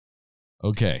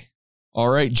Okay. All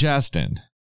right, Justin.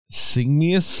 Sing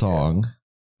me a song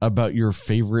about your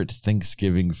favorite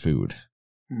Thanksgiving food.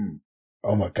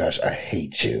 Oh my gosh, I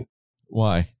hate you.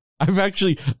 Why?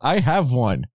 I have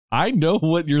one. I know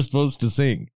what you're supposed to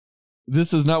sing.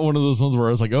 This is not one of those ones where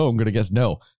I was like, oh, I'm going to guess.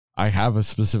 No, I have a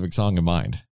specific song in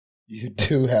mind. You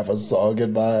do have a song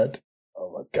in mind?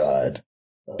 Oh my God.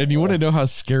 And you want to know how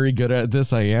scary good at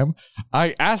this I am?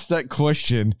 I asked that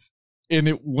question, and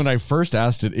when I first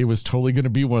asked it, it was totally going to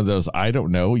be one of those, I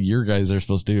don't know, your guys are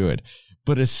supposed to do it.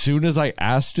 But as soon as I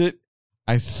asked it,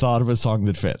 I thought of a song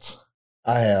that fits.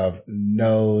 I have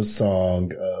no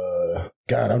song.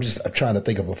 God, I'm trying to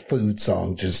think of a food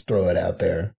song. Just throw it out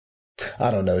there.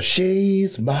 I don't know.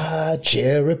 She's my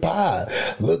cherry pie.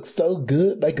 Looks so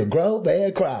good, make a grown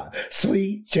man cry.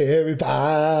 Sweet cherry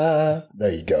pie.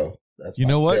 There you go. That's you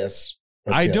know what? Best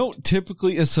I don't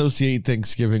typically associate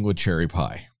Thanksgiving with cherry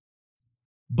pie.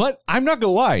 But I'm not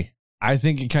going to lie. I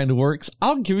think it kind of works.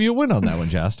 I'll give you a win on that one,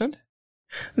 Justin.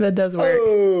 That does work.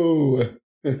 Oh.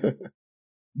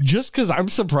 Just because I'm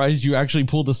surprised you actually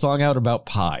pulled a song out about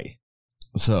pie.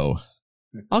 So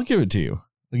I'll give it to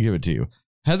you.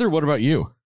 Heather, what about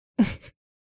you?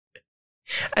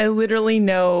 I literally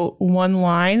know one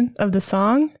line of the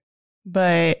song,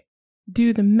 but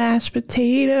do the mashed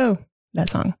potato. That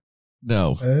song.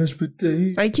 No. Mashed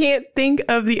potato. I can't think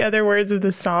of the other words of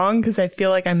the song because I feel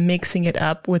like I'm mixing it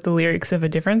up with the lyrics of a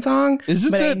different song.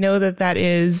 I know that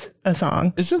is a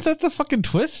song. Isn't that the fucking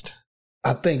twist?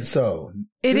 I think so.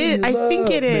 It is. I think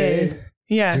it is.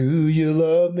 Yeah. Do you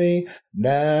love me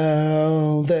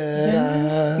now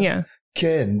that I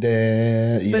can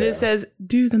dance? But it says,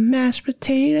 do the mashed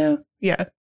potato. Yeah.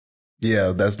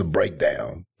 Yeah, that's the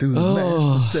breakdown. Do the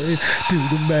mashed potato. Do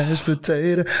the mashed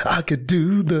potato. I could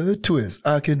do the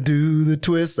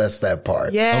twist. That's that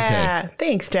part. Yeah. Okay.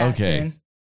 Thanks, Justin. Okay.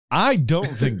 I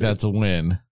don't think that's a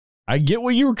win. I get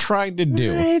what you were trying to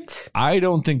do. Right. I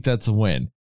don't think that's a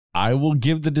win. I will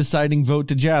give the deciding vote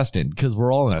to Justin because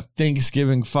we're all in a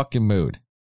Thanksgiving fucking mood.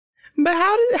 But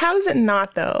how does it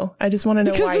not, though? I just want to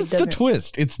know why it's the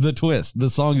twist. It's the twist. The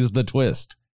song is the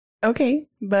twist. Okay.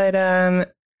 But,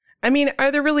 I mean,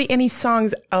 are there really any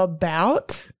songs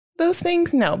about those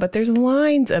things? No, but there's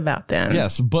lines about them.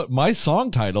 Yes, but my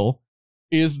song title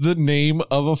is the name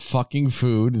of a fucking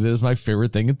food that is my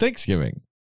favorite thing in Thanksgiving.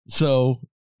 So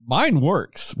mine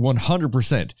works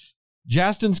 100%.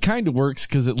 Justin's kind of works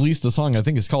because at least the song I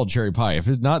think is called Cherry Pie. If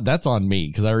it's not, that's on me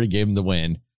because I already gave him the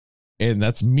win. And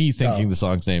that's me thinking the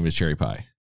song's name is Cherry Pie.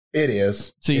 It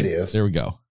is. See, it is. There we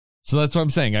go. So that's what I'm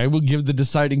saying. I will give the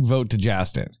deciding vote to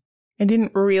Justin. I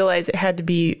didn't realize it had to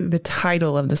be the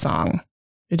title of the song.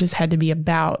 It just had to be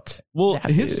about. Well,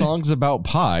 his song's about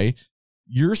pie.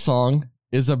 Your song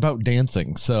is about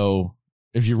dancing. So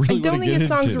if you really want to get into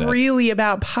that. I don't think his song's really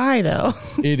about pie, though.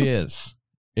 It is.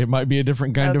 It might be a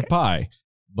different kind of pie,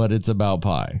 but it's about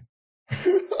pie.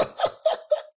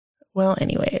 Well,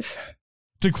 anyways.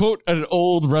 To quote an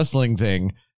old wrestling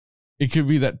thing, it could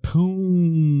be that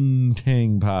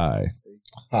poontang pie.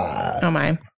 Oh,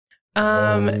 my.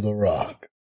 The Rock.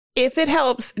 If it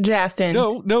helps, Justin.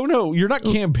 No. You're not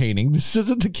campaigning. This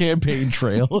isn't the campaign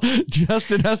trail.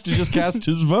 Justin has to just cast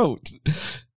his vote.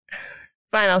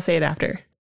 Fine, I'll say it after.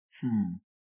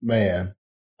 Man,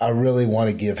 I really want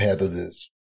to give Heather this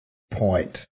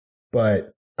point,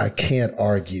 but I can't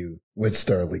argue with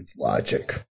Sterling's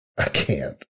logic. I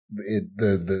can't.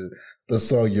 The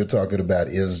song you're talking about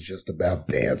is just about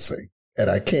dancing. And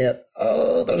I can't,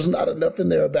 there's not enough in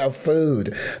there about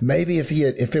food. Maybe if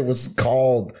it was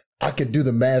called, I Could Do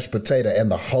the Mashed Potato and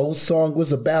the whole song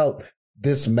was about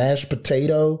this mashed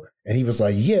potato. And he was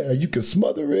like, yeah, you can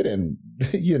smother it and,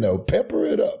 pepper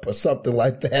it up or something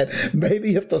like that.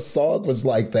 Maybe if the song was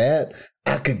like that,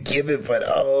 I could give it, but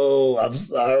I'm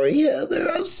sorry, Heather.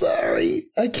 I'm sorry.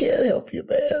 I can't help you,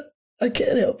 man. I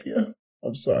can't help you.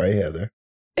 I'm sorry, Heather.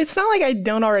 It's not like I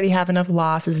don't already have enough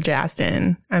losses,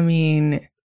 Justin. I mean,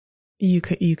 you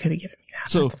could have given me that.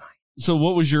 So, that's fine. So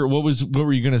what were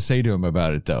you going to say to him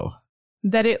about it though?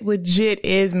 That it legit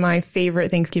is my favorite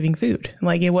Thanksgiving food.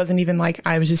 Like, it wasn't even like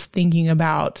I was just thinking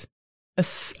about a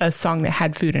song that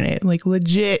had food in it. Like,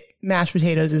 legit mashed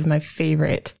potatoes is my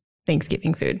favorite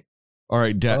Thanksgiving food. All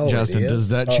right, Justin, does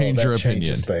that change your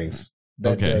opinion? Things.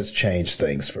 That does change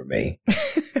things for me.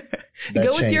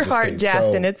 Go with your heart,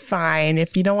 Justin. It's fine.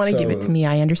 If you don't want to give it to me,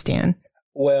 I understand.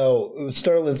 Well,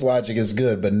 Sterling's logic is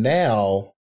good, but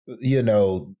now,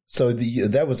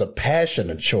 that was a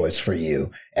passionate choice for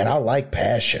you. And I like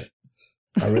passion.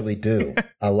 I really do.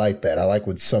 I like that. I like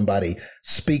when somebody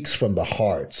speaks from the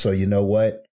heart. So you know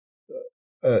what?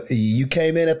 You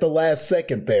came in at the last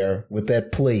second there with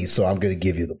that plea, so I'm going to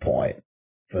give you the point.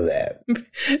 for that.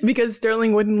 Because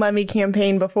Sterling wouldn't let me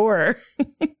campaign before.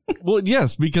 Well,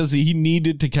 yes, because he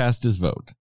needed to cast his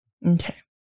vote. Okay.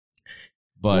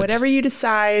 But whatever you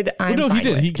decide, I'm no, fine he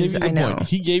did. with, He gave you the point.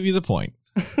 He gave you the point.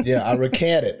 Yeah, I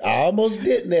recanted. I almost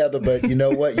didn't, Heather, but you know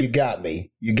what? You got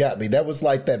me. You got me. That was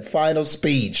like that final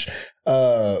speech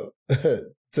to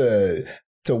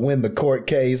win the court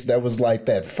case. That was like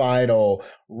that final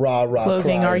rah-rah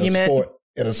closing argument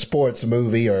in a sports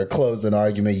movie or a closing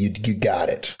argument. You got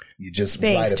it. You just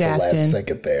Thanks, right at Justin. the last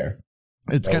second there.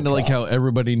 It's kind of like how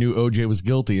everybody knew OJ was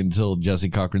guilty until Jesse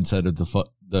Cochran said, if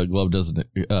the glove doesn't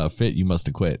fit, you must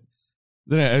acquit.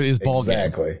 Then it's ball game.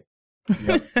 Exactly.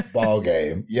 Yep. Ball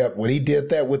game. Yep. When he did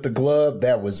that with the glove,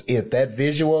 that was it. That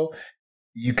visual,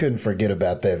 you couldn't forget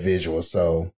about that visual.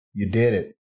 So you did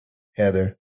it,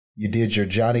 Heather. You did your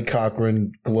Johnny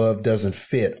Cochran glove doesn't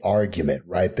fit argument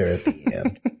right there at the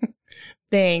end.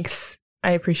 Thanks.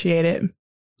 I appreciate it.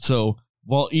 So,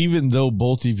 well, even though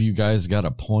both of you guys got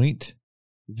a point,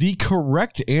 the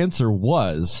correct answer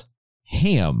was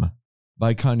Ham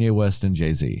by Kanye West and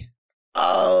Jay-Z.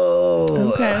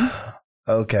 Oh.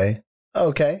 Okay.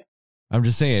 Okay. I'm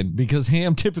just saying, because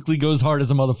Ham typically goes hard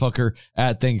as a motherfucker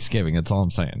at Thanksgiving. That's all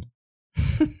I'm saying.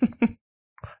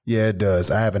 Yeah, it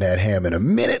does. I haven't had ham in a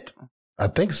minute. I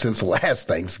think since last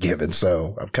Thanksgiving,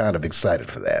 so I'm kind of excited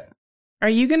for that. Are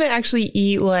you going to actually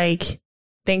eat like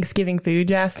Thanksgiving food,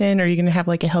 Justin? Or are you going to have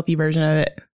like a healthy version of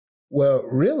it? Well,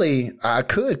 really, I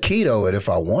could keto it if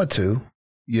I want to.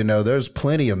 You know, there's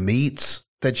plenty of meats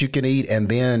that you can eat, and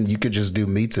then you could just do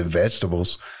meats and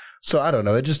vegetables. So I don't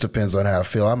know. It just depends on how I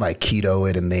feel. I might keto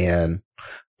it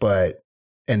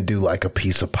and do like a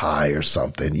piece of pie or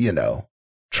something, you know,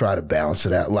 try to balance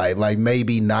it out. Like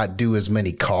maybe not do as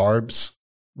many carbs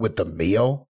with the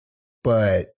meal,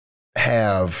 but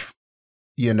have,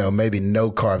 you know, maybe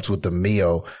no carbs with the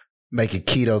meal, make it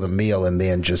keto the meal, and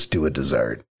then just do a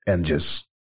dessert and just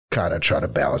kind of try to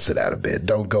balance it out a bit.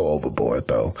 Don't go overboard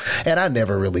though. And I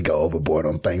never really go overboard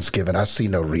on Thanksgiving. I see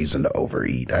no reason to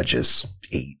overeat. I just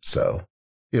eat. So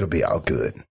it'll be all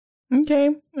good.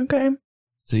 Okay.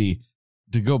 See,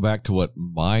 to go back to what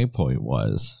my point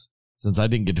was, since I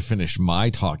didn't get to finish my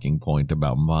talking point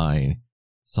about my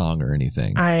song or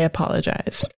anything. I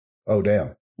apologize. Oh,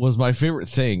 damn. Was my favorite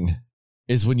thing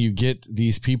is when you get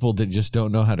these people that just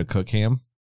don't know how to cook ham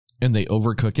and they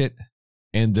overcook it.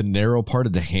 And the narrow part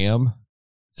of the ham,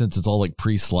 since it's all like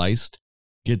pre-sliced,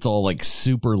 gets all like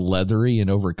super leathery and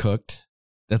overcooked.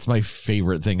 That's my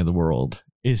favorite thing in the world,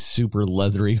 is super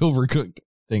leathery, overcooked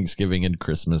Thanksgiving and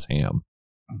Christmas ham.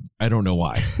 I don't know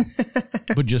why,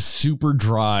 but just super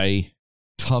dry,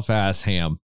 tough ass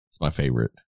ham. It's my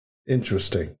favorite.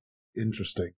 Interesting.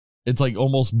 It's like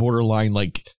almost borderline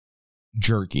like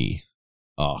jerky.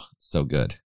 Oh, so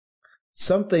good.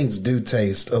 Some things do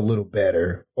taste a little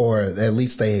better, or at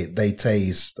least they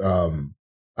taste.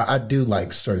 I do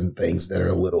like certain things that are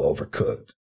a little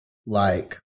overcooked,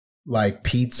 like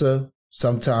pizza.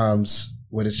 Sometimes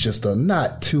when it's just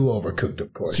not too overcooked,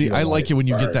 of course. See, I like it when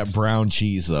you get that brown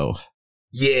cheese, though.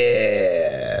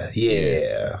 Yeah.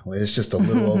 When it's just a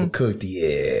little overcooked,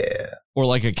 yeah. Or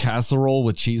like a casserole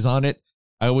with cheese on it.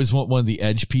 I always want one of the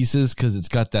edge pieces because it's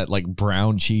got that like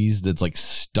brown cheese that's like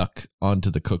stuck onto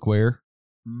the cookware.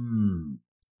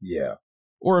 Yeah.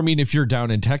 Or, I mean, if you're down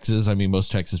in Texas, I mean,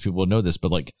 most Texas people know this, but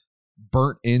like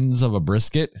burnt ends of a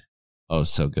brisket. Oh,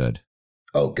 so good.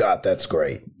 Oh, God, that's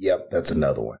great. Yep, that's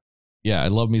another one. Yeah, I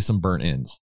love me some burnt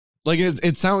ends. Like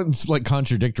it sounds like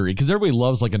contradictory because everybody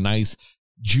loves like a nice,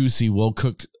 juicy,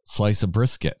 well-cooked slice of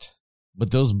brisket.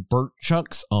 But those burnt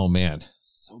chunks, oh man,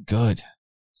 so good.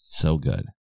 So good.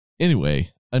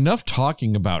 Anyway, enough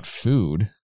talking about food,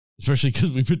 especially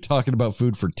because we've been talking about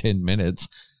food for 10 minutes.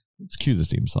 Let's cue the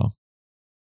theme song.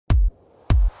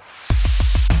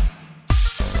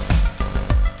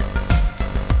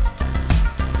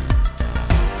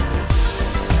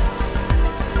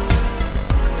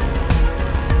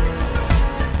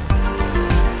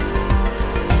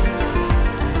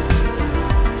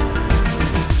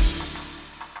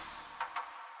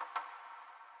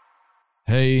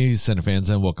 Hey, Cinefans,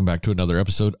 and welcome back to another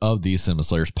episode of the Cinema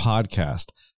Slayers podcast.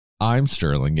 I'm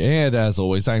Sterling, and as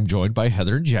always, I'm joined by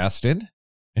Heather and Justin.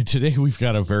 And today we've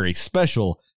got a very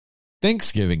special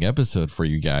Thanksgiving episode for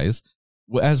you guys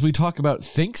as we talk about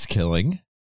Thanksgiving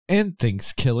and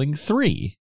Thanksgiving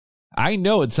 3. I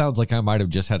know it sounds like I might have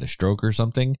just had a stroke or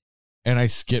something, and I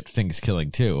skipped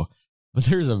Thanksgiving 2, but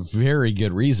there's a very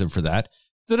good reason for that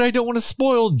I don't want to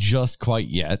spoil just quite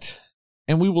yet,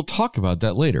 and we will talk about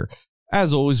that later.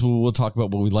 As always, we will talk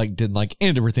about what we liked, didn't like,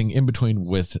 and everything in between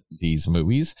with these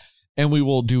movies. And we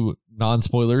will do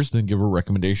non-spoilers, then give our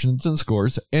recommendations and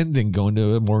scores, and then go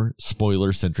into a more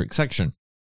spoiler-centric section.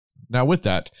 Now, with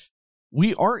that,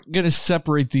 we aren't going to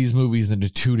separate these movies into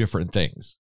two different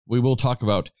things. We will talk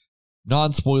about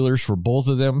non-spoilers for both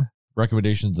of them,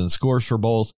 recommendations and scores for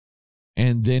both,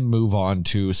 and then move on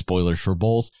to spoilers for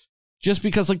both. Just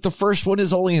because, like, the first one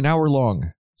is only an hour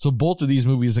long. So both of these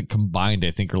movies that combined,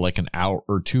 I think, are like an hour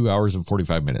or 2 hours and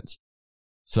 45 minutes.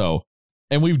 So,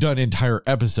 and we've done entire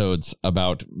episodes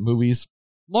about movies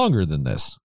longer than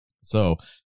this. So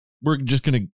we're just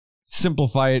going to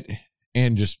simplify it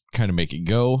and just kind of make it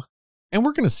go. And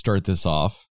we're going to start this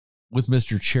off with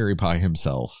Mr. Cherry Pie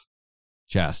himself,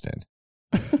 Justin.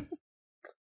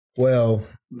 Well,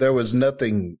 there was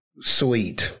nothing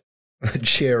sweet,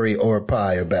 cherry or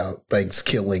pie about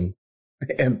Thanksgiving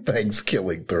and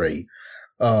Thanksgiving 3.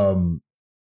 Oh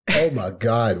my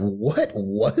God. What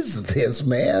was this,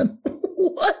 man?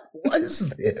 What was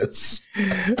this?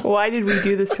 Why did we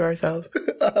do this to ourselves?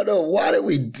 I don't know. Why did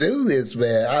we do this,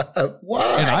 man?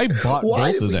 Why? And I bought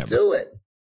Why both of them. Why did we do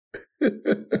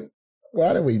it?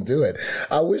 Why did we do it?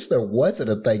 I wish there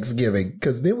wasn't a Thanksgiving,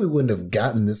 because then we wouldn't have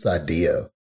gotten this idea.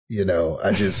 You know,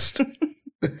 I just...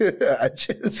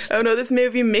 Oh no, this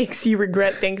movie makes you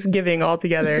regret Thanksgiving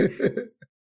altogether.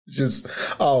 Just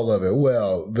all of it.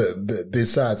 Well,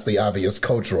 besides the obvious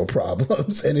cultural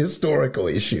problems and historical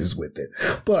issues with it.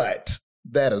 But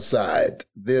that aside,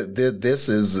 this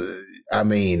is, I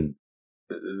mean,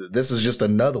 this is just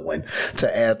another one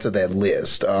to add to that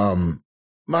list.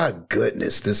 My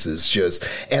goodness, this is just,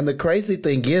 and the crazy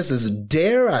thing is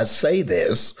dare I say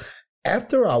this,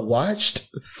 after I watched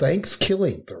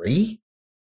Thanksgiving 3,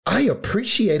 I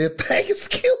appreciated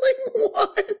Thanksgiving 1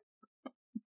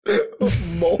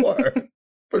 more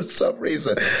for some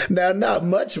reason. Now, not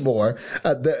much more,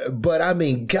 but I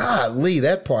mean, golly,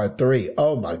 that part 3,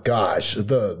 oh my gosh,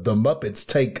 the Muppets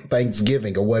Take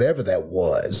Thanksgiving or whatever that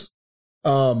was.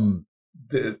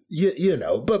 You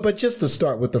know, but just to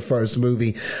start with the first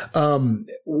movie,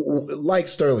 like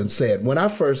Sterling said, when I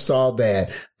first saw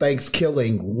that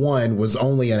Thanksgiving 1 was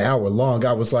only an hour long,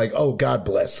 I was like, oh, God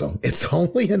bless them. It's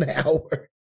only an hour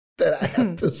that I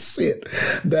have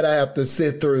to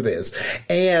sit through this.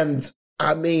 And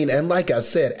I mean, and like I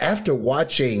said, after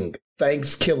watching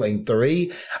Thanksgiving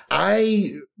 3,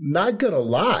 I'm not gonna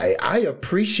lie, I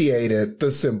appreciated the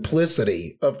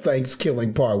simplicity of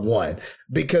Thanksgiving Part 1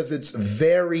 because it's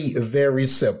very, very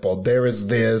simple. There is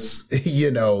this,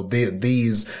 you know,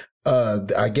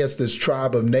 I guess this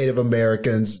tribe of Native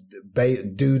Americans,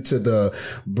 due to the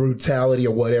brutality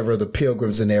or whatever, the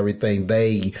Pilgrims and everything,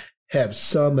 they have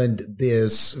summoned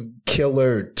this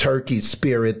killer turkey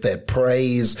spirit that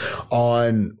preys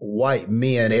on white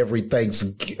men every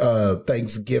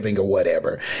Thanksgiving or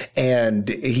whatever. And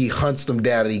he hunts them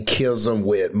down and he kills them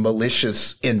with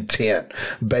malicious intent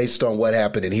based on what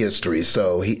happened in history.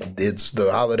 So it's the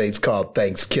holiday's called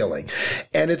Thanksgiving,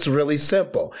 and it's really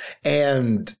simple.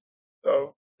 And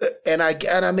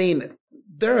I mean,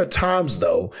 there are times,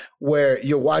 though, where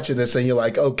you're watching this and you're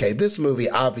like, okay, this movie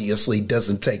obviously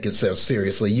doesn't take itself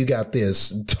seriously. You got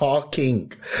this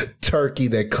talking turkey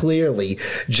that clearly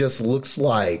just looks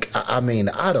like, I mean,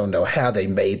 I don't know how they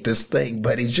made this thing,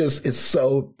 but he just is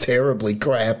so terribly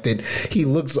crafted. He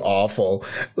looks awful.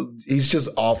 He's just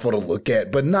awful to look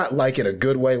at, but not like in a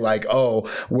good way. Like, oh,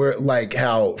 we're like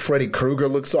how Freddy Krueger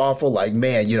looks awful. Like,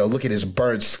 man, you know, look at his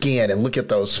burnt skin and look at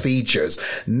those features.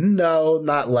 No,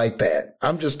 not like that.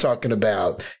 I'm just talking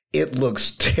about it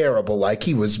looks terrible, like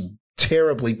he was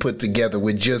terribly put together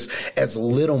with just as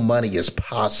little money as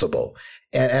possible.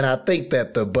 And I think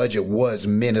that the budget was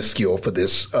minuscule for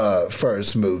this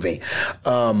first movie,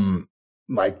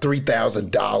 like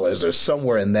 $3,000 or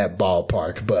somewhere in that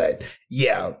ballpark. But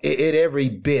yeah, it every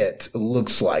bit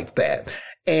looks like that.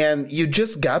 And you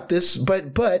just got this,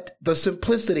 but the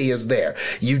simplicity is there.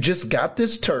 You just got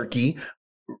this turkey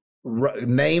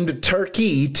named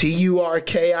Turkey,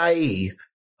 Turkie.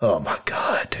 Oh my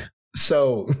God.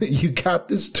 So you got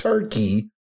this turkey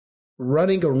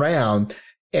running around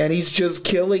and he's just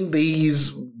killing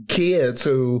these kids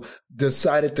who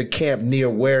decided to camp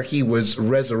near where he was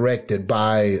resurrected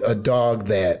by a dog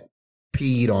that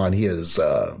peed on his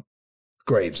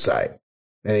gravesite.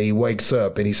 And he wakes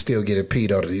up and he's still getting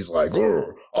peed on and he's like,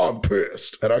 oh, I'm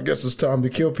pissed. And I guess it's time to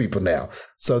kill people now.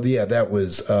 So yeah, that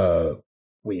was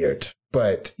weird.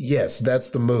 But yes, that's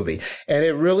the movie. And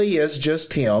it really is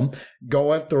just him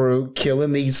going through,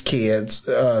 killing these kids,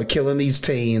 killing these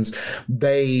teens.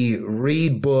 They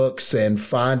read books and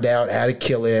find out how to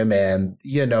kill him. And,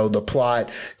 you know, the plot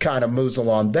kind of moves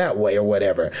along that way or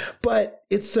whatever. But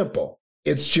it's simple.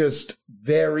 It's just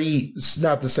very,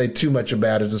 not to say too much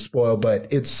about it to spoil, but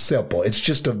it's simple. It's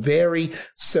just a very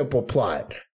simple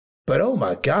plot. But oh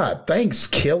my God,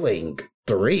 Thanksgiving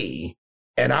 3.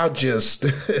 And I'll just,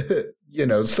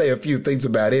 say a few things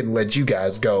about it and let you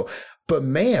guys go. But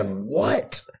man,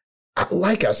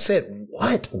 like I said,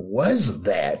 what was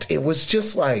that? It was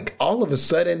just like all of a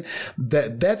sudden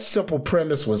that simple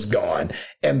premise was gone.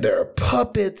 And there are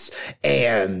puppets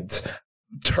and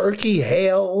turkey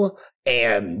hell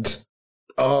and,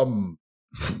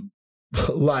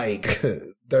 like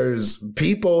there's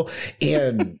people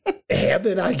in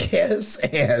heaven, I guess,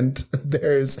 and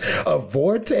there's a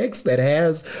vortex that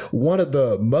has one of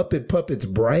the Muppet puppets'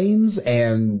 brains,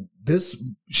 and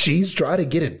she's trying to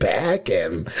get it back,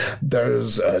 and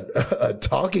there's a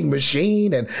talking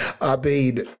machine, and a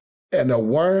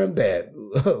worm that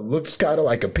looks kind of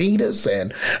like a penis.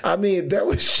 And there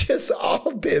was just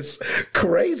all this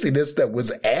craziness that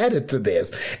was added to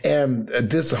this. And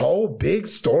this whole big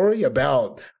story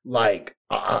about like,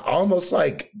 almost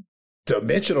like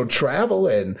dimensional travel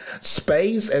and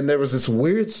space. And there was this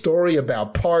weird story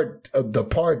about part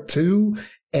 2,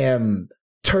 and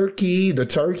the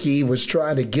turkey was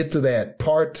trying to get to that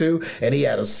part 2, and he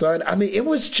had a son. It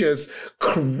was just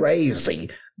crazy,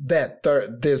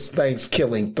 this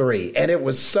Thanksgiving 3. And it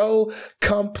was so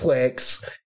complex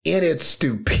in its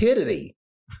stupidity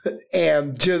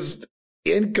and just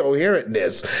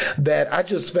incoherentness that I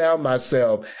just found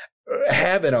myself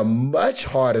having a much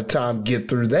harder time get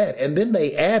through that. And then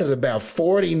they added about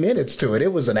 40 minutes to it.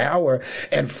 It was an hour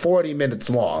and 40 minutes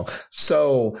long.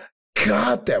 So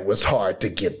God, that was hard to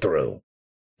get through.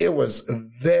 It was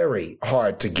very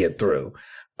hard to get through.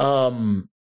 And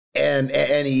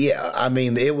yeah,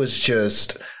 it was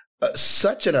just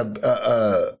such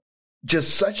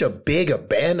a big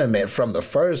abandonment from the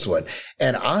first one.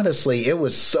 And honestly, it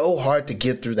was so hard to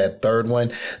get through that third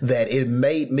one that it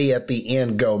made me at the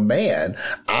end go, man,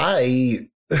 I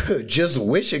just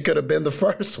wish it could have been the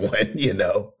first one,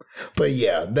 But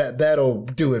yeah, that'll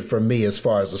do it for me as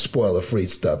far as the spoiler-free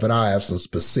stuff. And I have some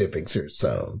specifics here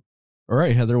soon. All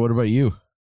right, Heather, what about you?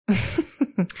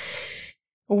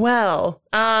 Well,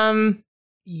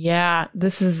 yeah,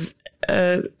 this is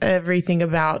everything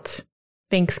about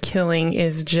Thanksgiving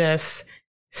is just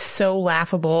so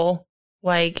laughable.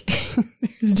 Like,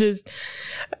 there's just,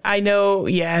 I know,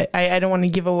 yeah, I don't want to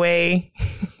give away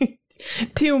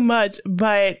too much,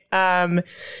 but,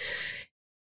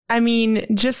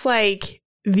 just like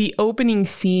the opening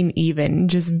scene, even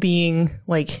just being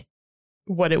like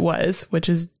what it was, which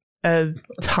is a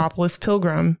topless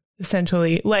pilgrim,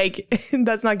 essentially. Like,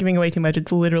 that's not giving away too much.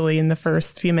 It's literally in the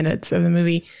first few minutes of the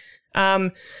movie.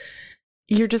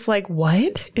 You're just like,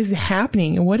 what is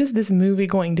happening? What is this movie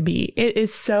going to be? It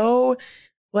is so,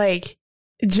 like,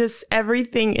 just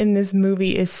everything in this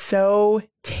movie is so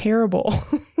terrible.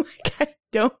 Like,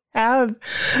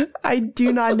 I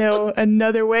do not know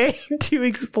another way to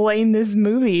explain this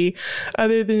movie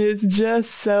other than it's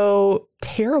just so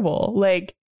terrible.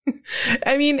 Like,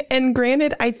 and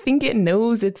granted, I think it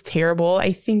knows it's terrible.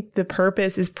 I think the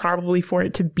purpose is probably for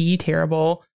it to be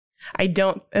terrible. I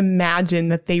don't imagine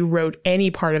that they wrote any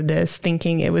part of this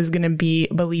thinking it was going to be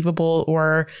believable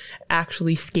or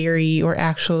actually scary or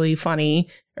actually funny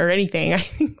or anything. I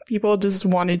think people just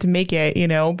wanted to make it,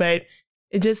 but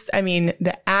it just,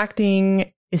 the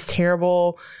acting is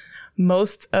terrible.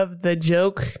 Most of the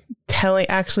joke telling,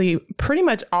 actually pretty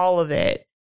much all of it,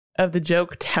 of the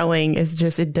joke telling is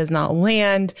just, it does not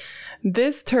land.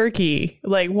 This turkey,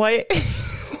 like what?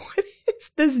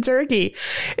 This turkey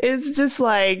is just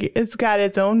like, it's got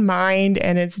its own mind,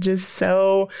 and it's just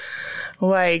so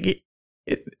like,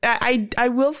 I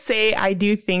will say I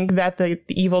do think that the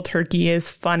evil turkey is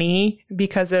funny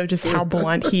because of just how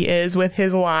blunt he is with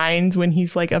his lines when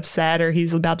he's like upset or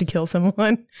he's about to kill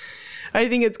someone. I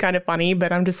think it's kind of funny,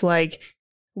 but I'm just like,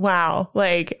 wow.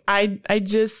 Like I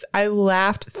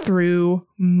laughed through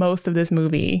most of this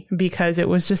movie because it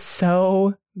was just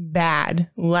so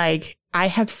bad. Like, I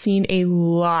have seen a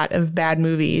lot of bad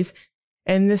movies,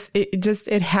 and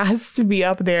it has to be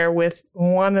up there with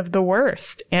one of the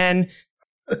worst. And,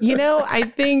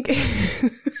 I think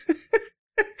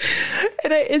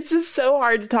it's just so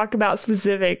hard to talk about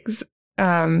specifics,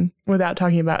 without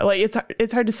talking about, like,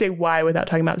 it's hard to say why without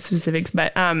talking about specifics.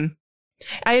 But, I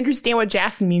understand what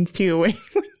Justin means too when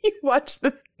you watch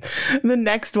the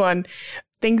next one,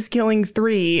 Thanksgiving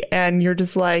 3, and you're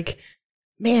just like,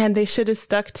 man, they should have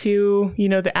stuck to,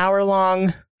 the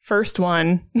hour-long first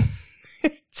one.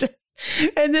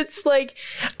 And it's like,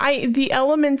 the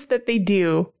elements that they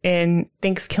do in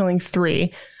Thanksgiving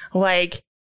 3, like,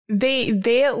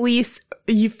 they at least,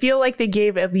 you feel like they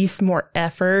gave at least more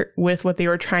effort with what they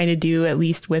were trying to do, at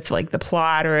least with like the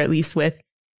plot or at least with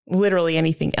literally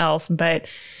anything else. But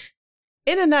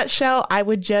in a nutshell, I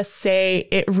would just say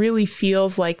it really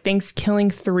feels like Thanksgiving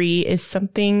 3 is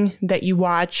something that you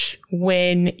watch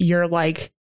when you're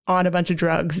like on a bunch of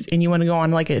drugs and you want to go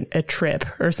on like a trip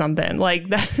or something. Like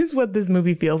that is what this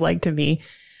movie feels like to me.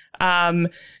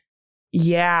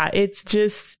 Yeah, it's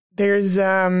just, there's,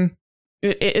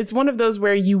 it's one of those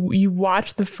where you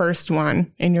watch the first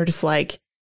one and you're just like,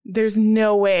 there's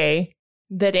no way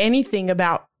that anything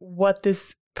about what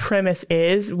this premise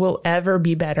is will ever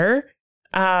be better.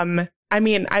 I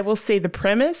mean, I will say the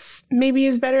premise maybe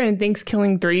is better in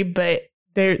Thanksgiving 3, but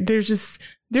there's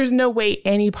no way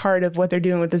any part of what they're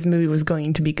doing with this movie was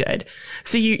going to be good.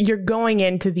 So you're going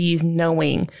into these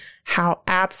knowing how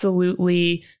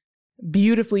absolutely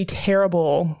beautifully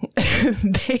terrible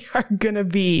they are going to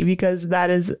be, because that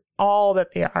is all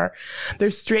that they are.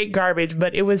 They're straight garbage,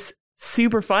 but it was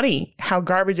super funny how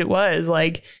garbage it was.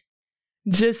 Like,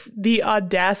 just the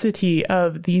audacity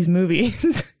of these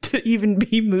movies to even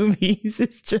be movies.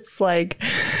 It's just like,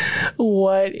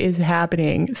 what is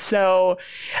happening? So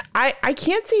I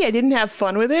can't say I didn't have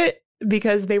fun with it,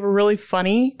 because they were really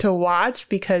funny to watch,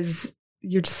 because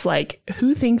you're just like,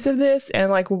 who thinks of this?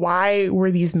 And like, why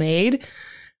were these made?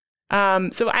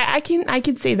 So I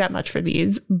can say that much for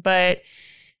these, but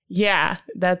yeah,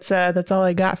 that's all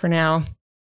I got for now.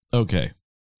 Okay.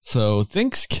 So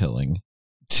Thanksgiving.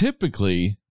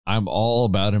 Typically, I'm all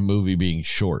about a movie being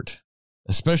short,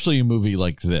 especially a movie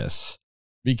like this,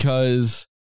 because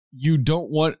you don't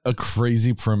want a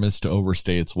crazy premise to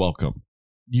overstay its welcome.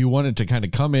 You want it to kind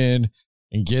of come in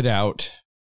and get out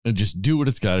and just do what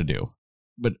it's got to do.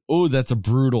 But, oh, that's a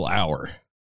brutal hour.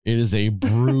 It is a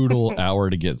brutal hour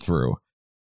to get through.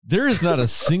 There is not a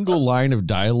single line of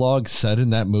dialogue said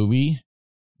in that movie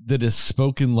that is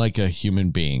spoken like a human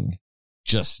being.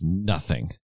 Just nothing.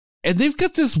 And they've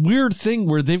got this weird thing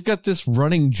where they've got this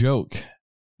running joke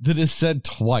that is said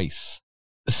twice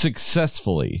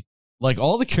successfully. Like,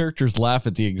 all the characters laugh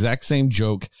at the exact same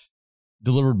joke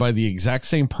delivered by the exact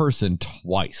same person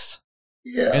twice.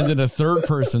 Yeah. And then a third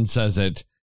person says it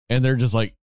and they're just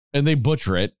like, and they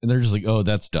butcher it and they're just like, oh,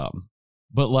 that's dumb.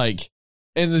 But like,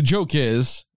 and the joke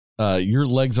is, your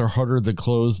legs are harder to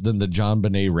close than the John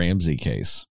Benet Ramsey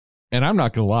case. And I'm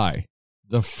not going to lie.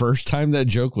 The first time that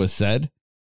joke was said,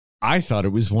 I thought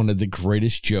it was one of the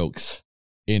greatest jokes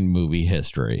in movie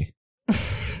history.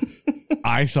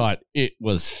 I thought it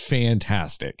was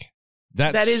fantastic.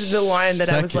 That is the line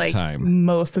that I was like,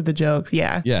 most of the jokes.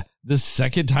 Yeah. Yeah. The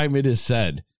second time it is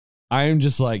said, I am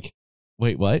just like,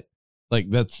 wait, what? Like,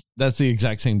 that's the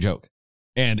exact same joke.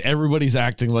 And everybody's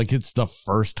acting like it's the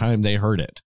first time they heard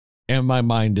it. And my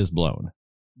mind is blown.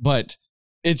 But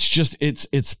it's just,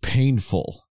 it's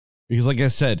painful. Because like I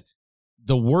said,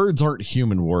 the words aren't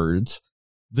human words.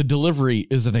 The delivery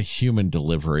isn't a human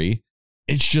delivery.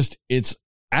 It's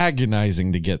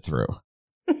agonizing to get through.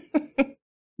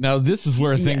 Now, this is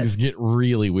where things get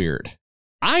really weird.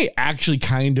 I actually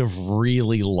kind of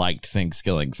really liked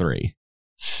Thanksgiving 3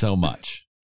 so much.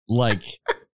 Like,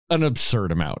 an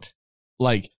absurd amount.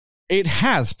 Like, it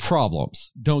has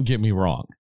problems. Don't get me wrong.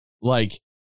 Like,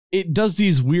 it does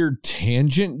these weird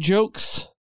tangent jokes.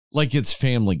 Like it's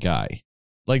Family Guy.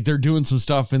 Like they're doing some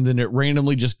stuff and then it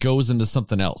randomly just goes into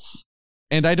something else.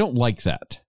 And I don't like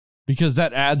that because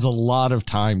that adds a lot of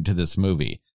time to this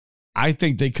movie. I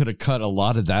think they could have cut a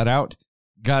lot of that out,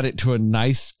 got it to a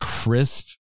nice,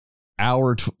 crisp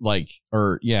hour,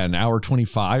 an hour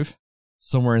 25,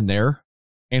 somewhere in there.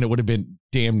 And it would have been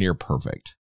damn near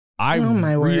perfect. I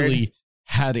really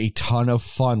had a ton of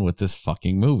fun with this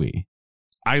fucking movie.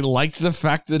 I liked the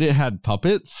fact that it had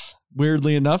puppets,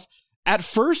 weirdly enough. At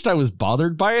first, I was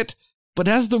bothered by it, but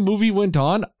as the movie went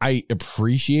on, I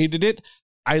appreciated it.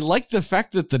 I liked the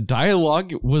fact that the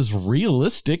dialogue was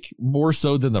realistic, more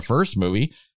so than the first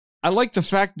movie. I liked the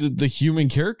fact that the human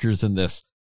characters in this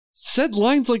said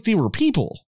lines like they were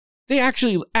people. They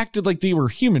actually acted like they were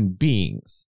human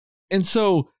beings. And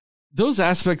so those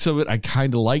aspects of it, I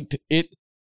kind of liked. It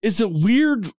is a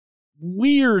weird,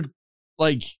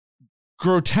 like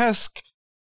grotesque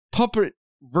puppet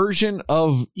version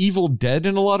of Evil Dead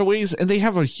in a lot of ways. And they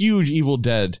have a huge Evil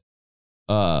Dead,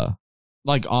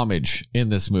 like homage in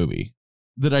this movie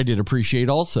that I did appreciate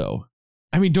also.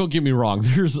 I mean, don't get me wrong.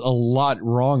 There's a lot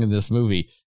wrong in this movie,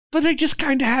 but I just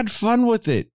kind of had fun with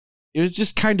it. It was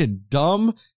just kind of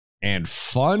dumb and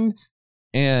fun.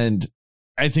 And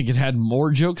I think it had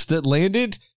more jokes that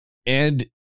landed, and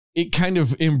it kind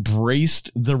of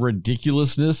embraced the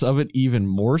ridiculousness of it even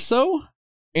more so,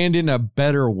 and in a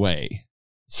better way.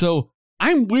 So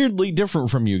I'm weirdly different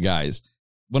from you guys.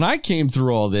 When I came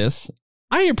through all this,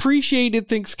 I appreciated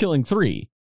Thanksgiving 3.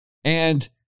 And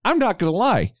I'm not going to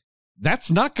lie, that's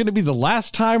not going to be the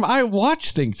last time I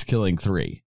watch Thanksgiving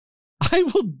 3. I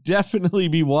will definitely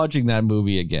be watching that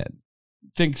movie again.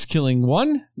 Thanksgiving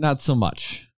 1, not so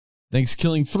much.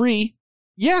 Thanksgiving 3,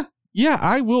 yeah,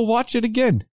 I will watch it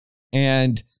again.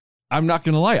 And I'm not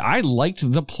going to lie, I liked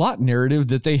the plot narrative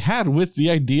that they had with the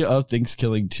idea of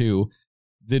Thanksgiving 2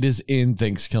 that is in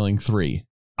Thanksgiving 3.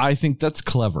 I think that's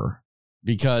clever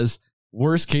because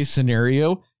worst case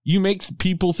scenario, you make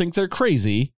people think they're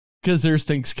crazy because there's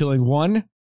Thanksgiving 1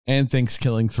 and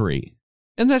Thanksgiving 3.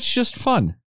 And that's just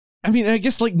fun. I mean, I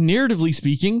guess like narratively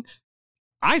speaking,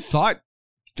 I thought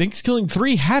Thanksgiving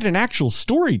 3 had an actual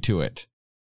story to it.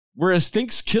 Whereas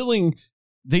Thanksgiving,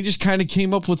 they just kind of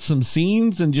came up with some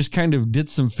scenes and just kind of did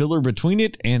some filler between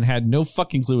it and had no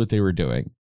fucking clue what they were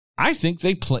doing. I think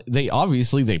they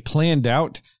obviously planned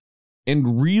out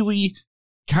and really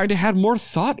kind of had more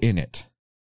thought in it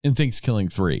in Thanksgiving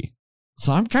 3.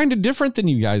 So I'm kind of different than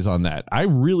you guys on that. I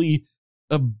really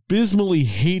abysmally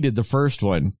hated the first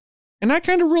one. And I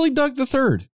kind of really dug the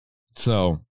third.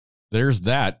 So there's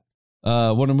that.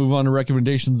 Want to move on to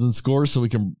recommendations and scores so we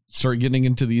can start getting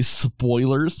into these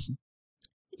spoilers?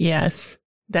 Yes.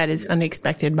 That is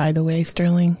unexpected, by the way,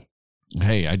 Sterling.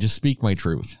 Hey, I just speak my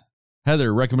truth.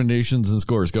 Heather, recommendations and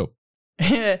scores, go.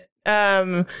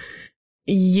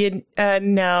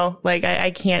 No, like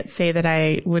I can't say that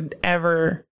I would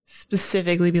ever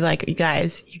specifically be like, you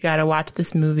guys, you got to watch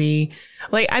this movie.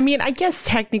 Like, I mean, I guess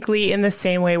technically in the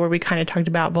same way where we kind of talked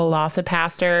about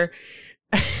Velocipaster,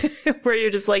 where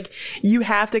you're just like, you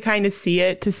have to kind of see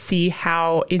it to see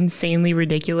how insanely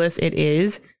ridiculous it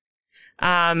is.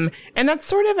 And that's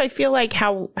sort of, I feel like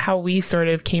how we sort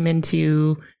of came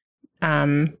into,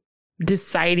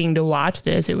 deciding to watch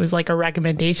this. It was like a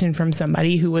recommendation from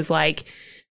somebody who was like,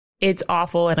 it's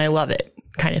awful and I love it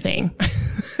kind of thing.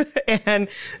 And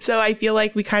so I feel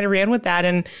like we kind of ran with that.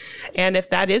 And if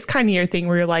that is kind of your thing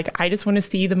where you're like, I just want to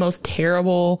see the most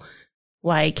terrible,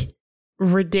 like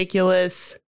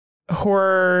ridiculous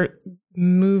horror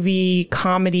movie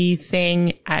comedy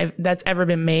thing that's ever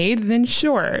been made, then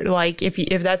sure. Like if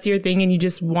that's your thing and you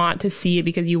just want to see it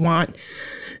because you want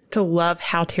to love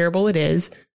how terrible it is,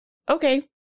 okay,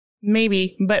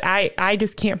 maybe. But I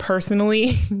just can't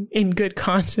personally, in good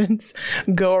conscience,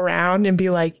 go around and be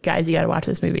like, guys, you got to watch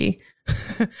this movie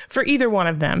for either one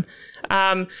of them.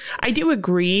 I do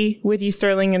agree with you,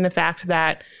 Sterling, in the fact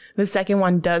that the second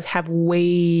one does have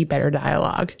way better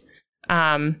dialogue.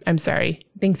 I'm sorry,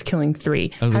 Thanksgiving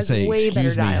 3 I was has say, way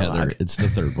excuse better me, dialogue. Heather, it's the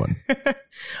third one.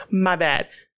 My bad.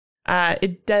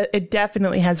 It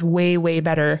definitely has way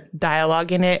better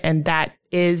dialogue in it, and that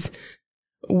is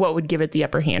what would give it the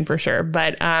upper hand for sure.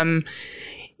 But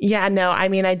yeah, no, I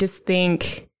mean, I just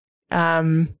think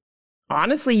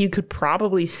honestly, you could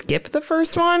probably skip the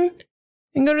first one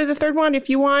and go to the third one if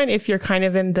you want, if you're kind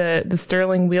of in the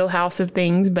Sterling wheelhouse of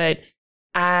things. But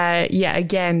yeah,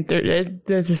 again,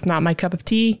 they're just not my cup of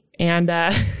tea. And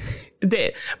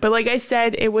but like I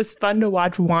said, it was fun to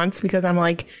watch once because I'm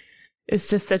like, it's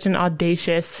just such an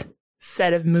audacious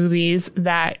set of movies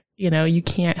that, you know, you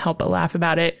can't help but laugh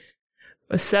about it.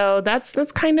 So that's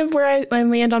kind of where I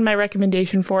land on my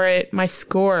recommendation for it. My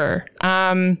score,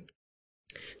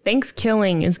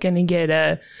 Thanksgiving is going to get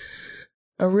a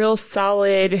real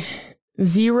solid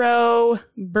 0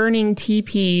 burning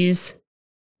teepees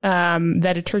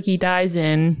that a turkey dies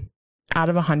in out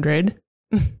of 100.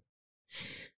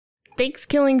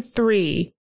 Thanksgiving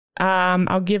 3,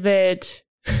 I'll give it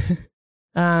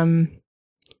 5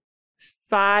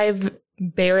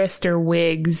 barrister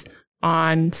wigs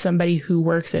on somebody who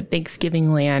works at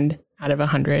Thanksgiving Land out of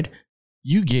 100.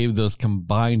 You gave those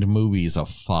combined movies a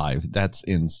 5. That's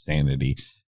insanity.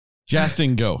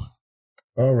 Justin, go.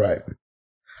 All right.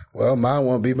 Well, mine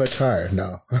won't be much higher.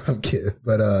 No, I'm kidding.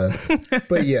 But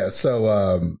yeah,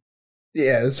 so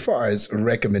yeah, as far as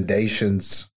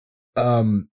recommendations,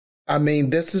 I mean,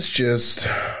 this is just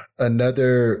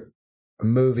another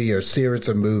movie or series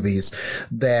of movies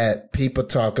that people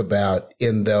talk about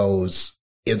in those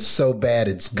it's so bad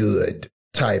it's good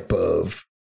type of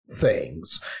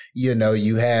things. You know,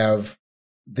 you have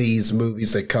these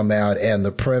movies that come out and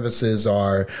the premises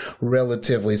are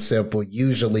relatively simple.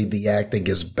 Usually the acting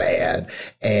is bad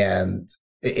and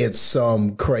it's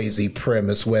some crazy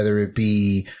premise, whether it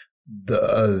be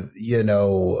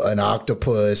an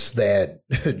octopus that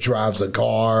drives a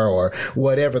car or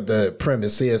whatever the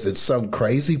premise is. It's some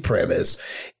crazy premise.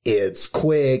 It's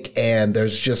quick and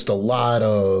there's just a lot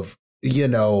of,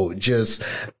 just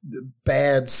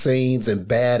bad scenes and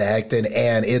bad acting,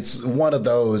 and it's one of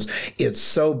those, it's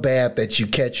so bad that you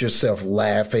catch yourself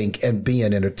laughing and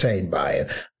being entertained by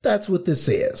it. That's what this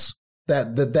is.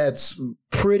 That's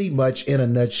pretty much in a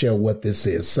nutshell what this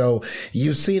is. So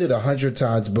you've seen it 100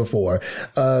 times before.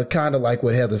 Kind of like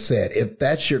what Heather said. If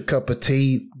that's your cup of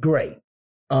tea, great.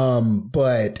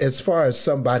 But as far as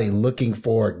somebody looking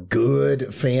for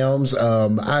good films,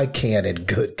 I can't in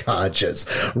good conscience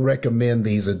recommend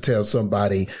these and tell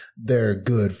somebody they're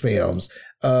good films.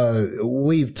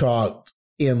 We've talked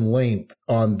in length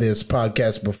on this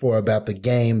podcast before about the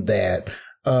game that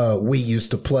we used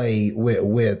to play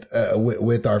with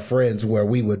our friends, where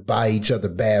we would buy each other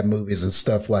bad movies and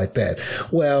stuff like that.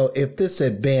 Well, if this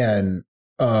had been,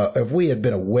 if we had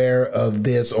been aware of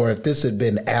this, or if this had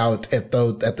been out at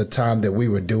the time that we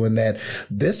were doing that,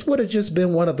 this would have just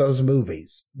been one of those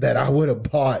movies that I would have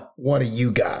bought one of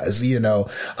you guys,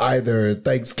 either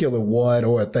Thanksgiving 1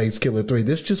 or Thanksgiving 3.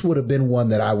 This just would have been one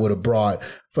that I would have brought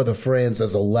for the friends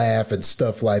as a laugh and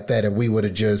stuff like that. And we would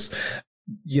have just,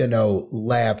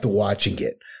 laughed watching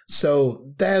it.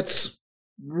 So that's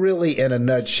really in a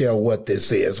nutshell what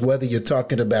this is, whether you're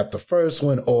talking about the first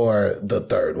one or the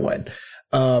third one.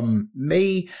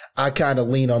 Me, I kind of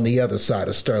lean on the other side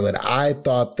of Sterling. I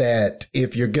thought that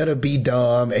if you're going to be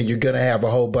dumb and you're going to have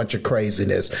a whole bunch of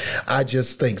craziness, I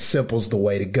just think simple's the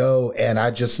way to go. And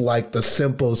I just like the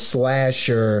simple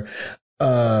slasher,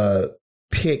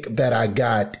 pick that I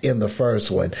got in the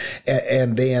first one.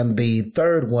 And then the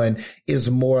third one is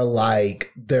more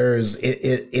like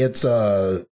it's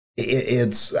I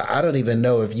don't even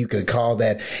know if you could call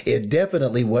that. It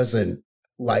definitely wasn't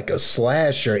like a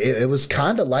slasher. It was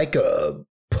kind of like a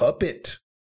puppet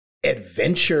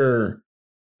adventure,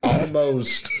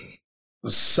 almost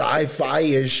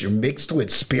sci-fi-ish mixed with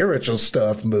spiritual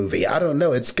stuff movie. I don't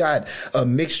know. It's got a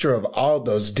mixture of all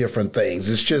those different things.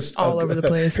 It's just all over the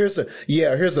place. Here's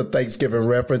a Thanksgiving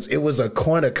reference. It was a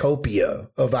cornucopia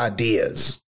of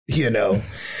ideas, that's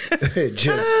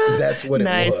what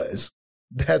Nice. It was.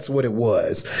 That's what it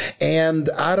was. And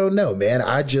I don't know, man.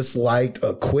 I just liked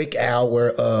a quick hour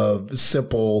of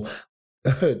simple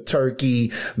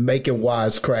turkey making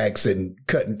wisecracks and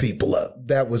cutting people up.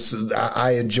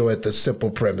 I enjoyed the simple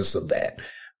premise of that.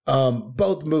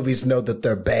 Both movies know that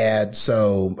they're bad,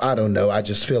 so I don't know. I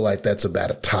just feel like that's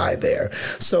about a tie there.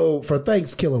 So for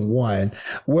Thanksgiving 1,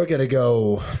 we're gonna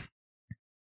go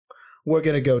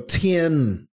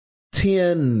 10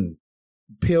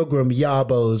 Pilgrim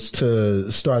Yabos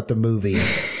to start the movie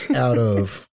out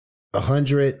of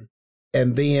 100.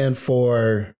 And then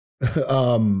for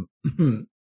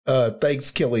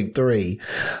Thanksgiving 3,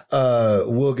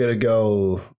 we're gonna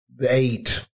go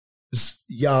 8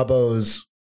 Yabos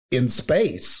in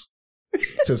space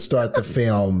to start the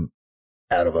film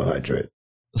out of 100.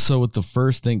 So with the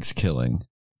first Thanksgiving,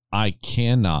 I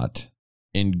cannot,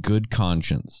 in good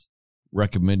conscience,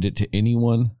 recommend it to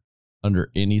anyone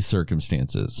under any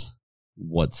circumstances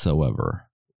whatsoever.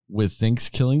 With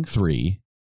Thanksgiving 3,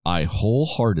 I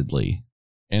wholeheartedly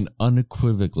and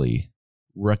unequivocally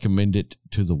recommend it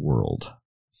to the world.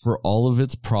 For all of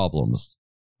its problems,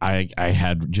 I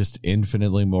had just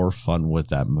infinitely more fun with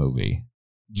that movie.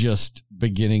 Just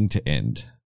beginning to end,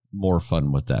 more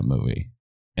fun with that movie.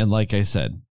 And like I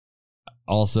said,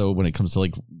 also when it comes to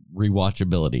like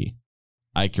rewatchability,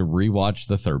 I could rewatch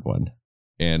the third one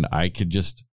and I could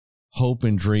just hope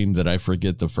and dream that I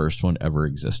forget the first one ever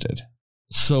existed.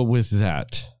 So with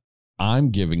that,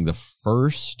 I'm giving the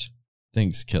first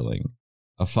Thanksgiving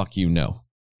a fuck you no.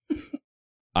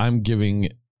 I'm giving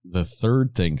the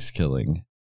third Thanksgiving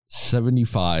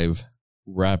 75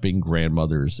 wrapping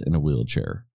grandmothers in a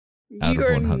wheelchair out of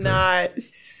 100. You're not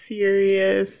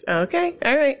serious. Okay.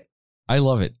 All right. I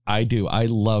love it. I do. I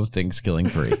love Thanksgiving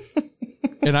 3.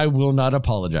 And I will not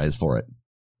apologize for it.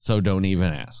 So don't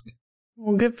even ask.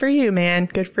 Well, good for you, man.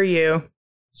 Good for you.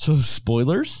 So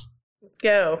spoilers? Let's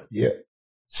go. Yeah.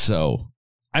 So,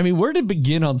 I mean, where to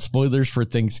begin on spoilers for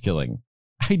Thanksgiving?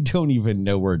 I don't even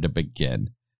know where to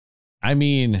begin. I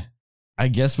mean, I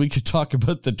guess we could talk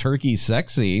about the turkey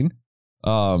sex scene.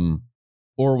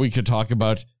 Or we could talk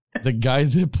about the guy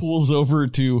that pulls over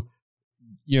to,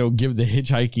 give the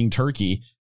hitchhiking turkey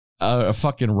a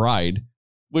fucking ride.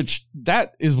 Which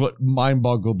that is what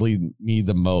mind-boggled me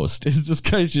the most, is this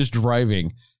guy's just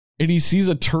driving and he sees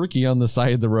a turkey on the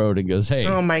side of the road and goes, hey,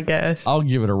 oh my gosh, I'll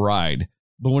give it a ride.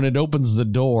 But when it opens the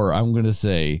door, I'm going to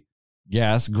say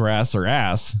gas, grass, or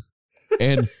ass.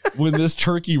 And when this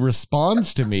turkey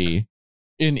responds to me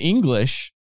in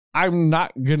English, I'm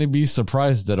not going to be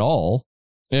surprised at all.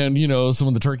 And, some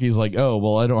of the turkey's like, oh,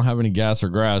 well, I don't have any gas or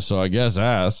grass, so I guess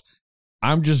ass.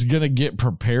 I'm just going to get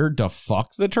prepared to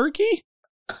fuck the turkey?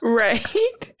 Right.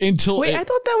 Until Wait, I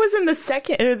thought that was in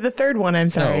the third one. I'm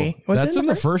sorry. No, that's in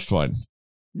the first one.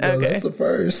 No, Okay. that's the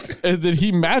first. And then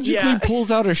he magically Yeah.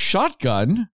 pulls out a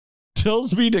shotgun,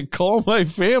 tells me to call my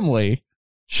family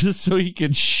just so he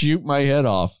can shoot my head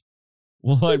off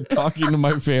while I'm talking to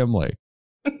my family.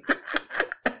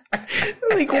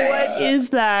 Like, what is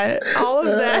that? All of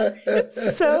that.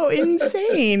 It's so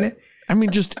insane. I mean,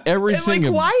 just And everything.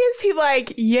 like, why is he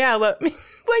like, yeah, let me,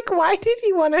 like, why did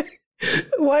he want to,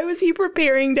 why was he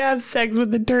preparing to have sex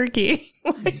with the turkey?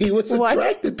 Like, He was what?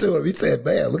 attracted to him. He said,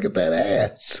 man, look at that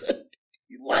ass.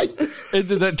 He liked it. And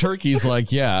then that turkey's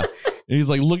like, yeah. And he's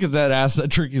like, look at that ass. That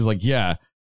turkey's like, yeah,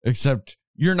 except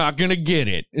you're not going to get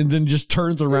it. And then just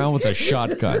turns around with a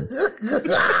shotgun.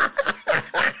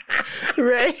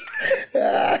 Right.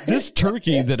 This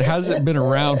turkey that hasn't been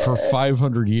around for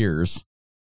 500 years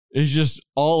is just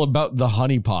all about the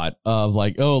honeypot of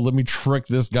like, oh, let me trick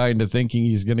this guy into thinking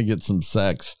he's going to get some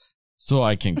sex so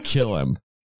I can kill him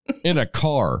in a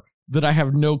car that I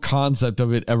have no concept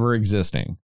of it ever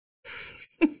existing.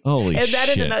 Holy And shit.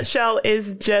 that in a nutshell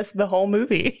is just the whole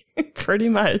movie, pretty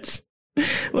much.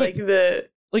 Like the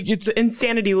It's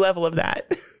insanity level of that.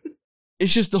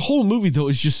 It's just the whole movie, though,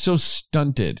 is just so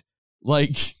stunted.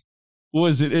 Like,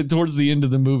 was it towards the end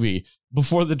of the movie,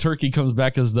 before the turkey comes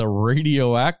back as the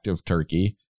radioactive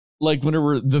turkey? Like,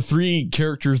 whenever the three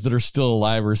characters that are still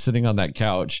alive are sitting on that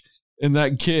couch, and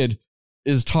that kid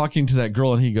is talking to that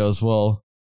girl, and he goes, well,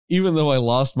 even though I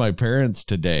lost my parents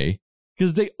today,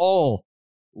 because they all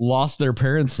lost their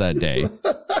parents that day,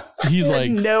 he's like,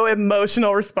 no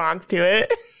emotional response to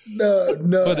it. No.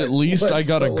 but at least I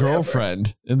got a whatsoever.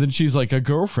 girlfriend. And then she's like, a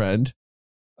girlfriend?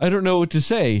 I don't know what to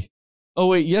say. Oh,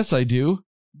 wait, yes, I do.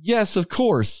 Yes, of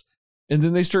course. And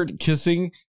then they start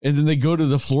kissing, and then they go to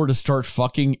the floor to start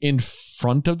fucking in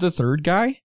front of the third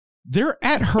guy. They're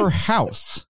at her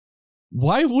house.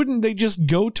 Why wouldn't they just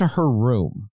go to her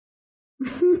room?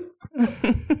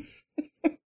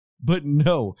 But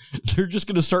no, they're just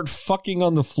going to start fucking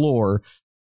on the floor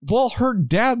while her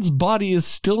dad's body is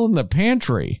still in the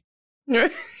pantry.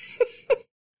 They're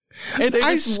And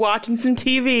just watching some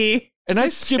TV. And I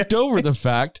skipped over the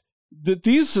fact that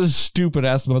these stupid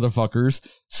ass motherfuckers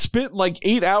spent like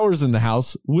 8 hours in the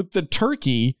house with the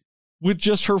turkey with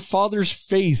just her father's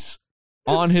face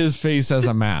on his face as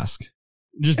a mask.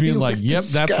 Just being He like, was yep,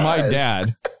 that's my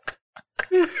disguised.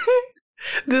 dad.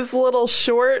 This little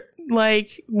short,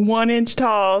 like 1 inch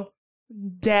tall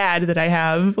dad that I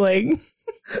have, like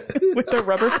with the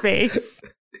rubber face.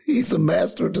 He's a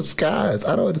master of disguise.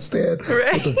 I don't understand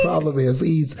Right. what the problem is.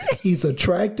 He's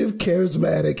attractive,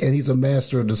 charismatic, and he's a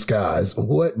master of disguise.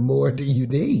 What more do you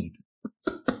need?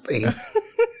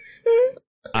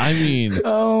 I mean,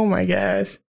 Oh my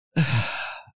gosh.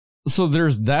 so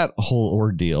there's that whole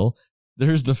ordeal.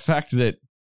 There's the fact that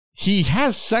he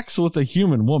has sex with a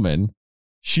human woman.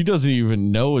 She doesn't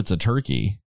even know it's a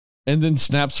turkey, and then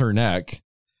snaps her neck.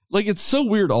 Like, it's so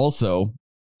weird also.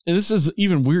 And this is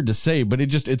even weird to say, but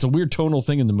it's a weird tonal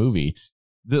thing in the movie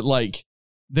that, like,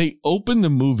 they open the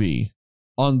movie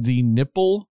on the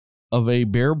nipple of a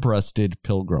bare-breasted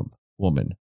pilgrim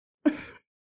woman.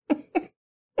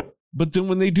 But then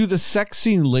when they do the sex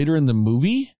scene later in the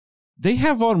movie, they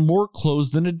have on more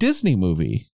clothes than a Disney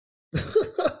movie.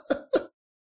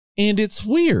 And it's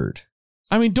weird.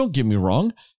 I mean, don't get me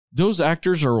wrong. Those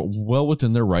actors are well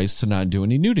within their rights to not do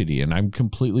any nudity, and I'm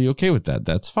completely okay with that.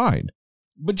 That's fine.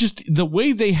 But just the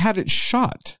way they had it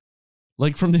shot,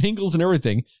 like from the angles and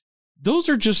everything, those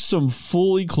are just some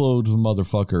fully clothed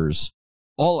motherfuckers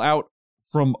all out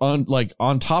from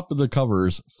on top of the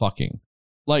covers fucking.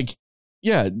 Like,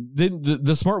 yeah, then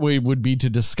the smart way would be to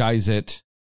disguise it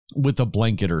with a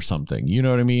blanket or something. You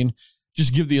know what I mean?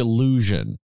 Just give the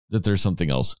illusion that there's something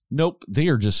else. Nope, they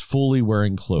are just fully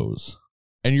wearing clothes.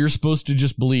 And you're supposed to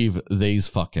just believe they's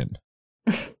fucking.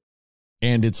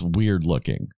 And it's weird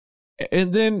looking.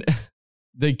 And then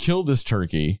they kill this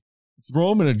turkey,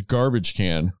 throw him in a garbage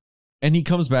can, and he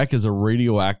comes back as a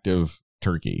radioactive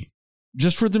turkey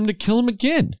just for them to kill him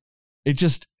again. It's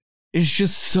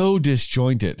just so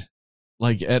disjointed.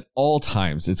 Like, at all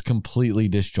times, it's completely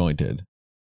disjointed.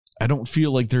 I don't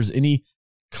feel like there's any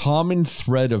common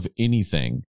thread of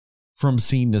anything from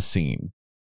scene to scene.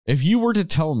 If you were to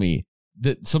tell me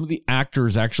that some of the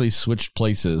actors actually switched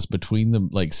places between the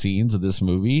like scenes of this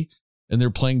movie and they're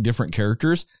playing different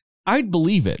characters, I'd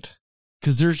believe it,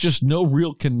 because there's just no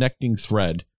real connecting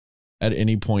thread at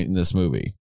any point in this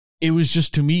movie. It was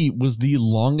just, to me, was the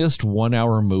longest 1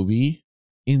 hour movie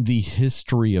in the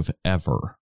history of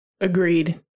ever.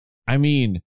 Agreed. I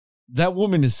mean, that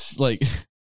woman is like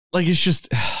it's just,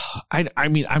 I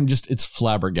mean, it's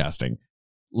flabbergasting.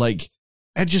 Like,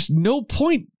 at just no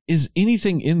point is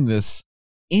anything in this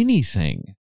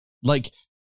anything. Like,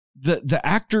 the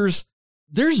actors,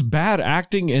 there's bad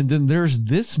acting, and then there's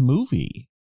this movie.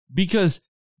 Because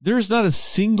there's not a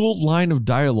single line of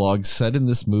dialogue said in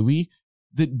this movie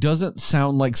that doesn't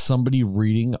sound like somebody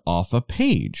reading off a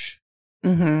page.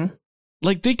 Mm-hmm.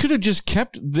 Like, they could have just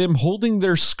kept them holding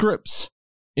their scripts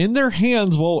in their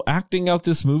hands while acting out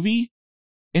this movie,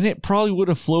 and it probably would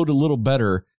have flowed a little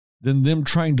better than them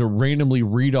trying to randomly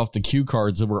read off the cue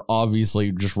cards that were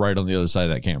obviously just right on the other side of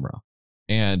that camera.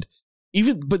 And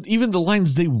even the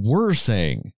lines they were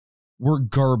saying were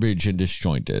garbage and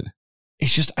disjointed.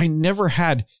 It's just, I never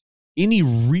had any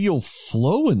real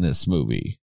flow in this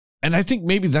movie. And I think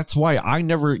maybe that's why I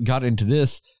never got into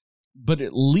this. But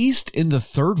at least in the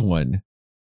third one,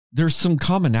 there's some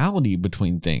commonality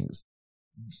between things.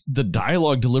 The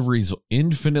dialogue delivery is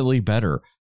infinitely better.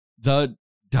 The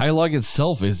dialogue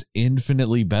itself is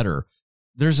infinitely better.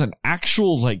 There's an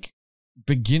actual, like,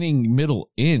 beginning,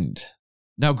 middle, end.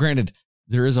 Now, granted,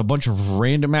 there is a bunch of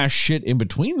random ass shit in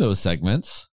between those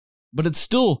segments, but it's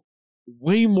still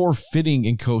way more fitting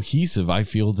and cohesive, I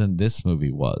feel, than this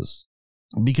movie was.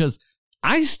 Because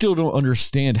I still don't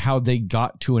understand how they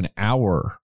got to an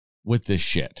hour with this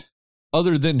shit.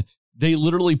 Other than they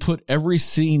literally put every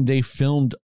scene they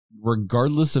filmed,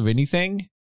 regardless of anything,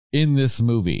 in this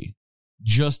movie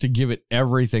just to give it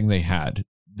everything they had.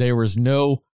 There was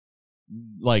no,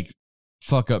 like,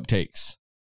 fuck up takes.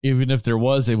 Even if there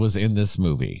was, it was in this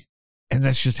movie. And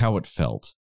that's just how it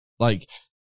felt. Like,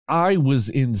 I was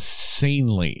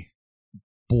insanely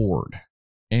bored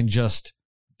and just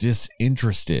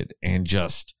disinterested and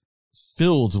just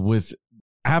filled with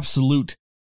absolute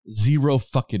zero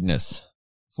fuckingness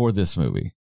for this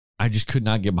movie. I just could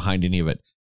not get behind any of it.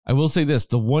 I will say this,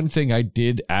 the one thing I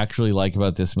did actually like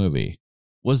about this movie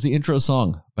was the intro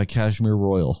song by Kashmir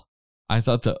Royal. I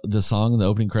thought the song in the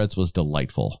opening credits was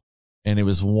delightful, and it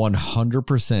was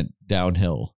 100%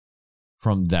 downhill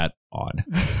from that on.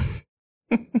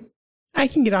 I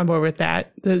can get on board with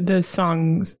that. The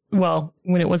songs, well,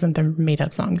 when it wasn't the made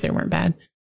up songs, they weren't bad.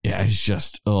 Yeah, it's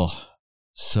just,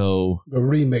 so... The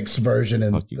remix version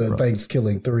in the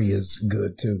Thanksgiving 3 is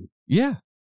good, too. Yeah.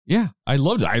 Yeah. I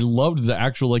loved it. I loved the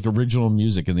actual, like, original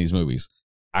music in these movies.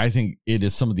 I think it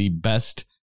is some of the best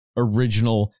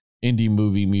original indie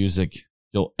movie music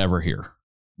you'll ever hear.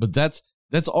 But that's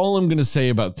all I'm going to say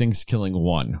about Thanksgiving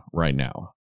 1 right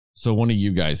now. So one of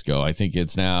you guys go. I think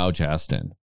it's now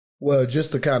Justin. Well,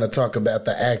 just to kind of talk about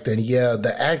the acting, yeah,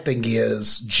 the acting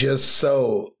is just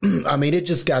so, I mean, it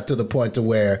just got to the point to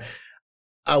where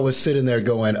I was sitting there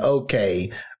going,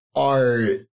 okay,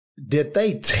 did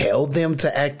they tell them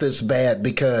to act this bad?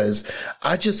 Because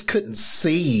I just couldn't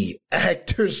see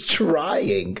actors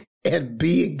trying and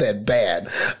being that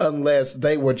bad unless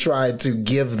they were trying to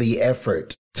give the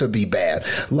effort to be bad.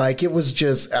 Like, it was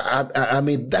just, I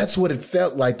mean, that's what it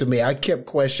felt like to me. I kept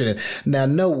questioning, now,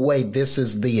 no way this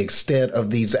is the extent of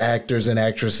these actors and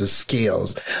actresses'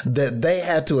 skills, that they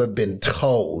had to have been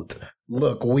told,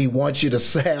 look, we want you to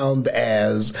sound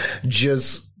as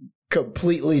just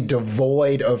completely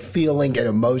devoid of feeling and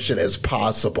emotion as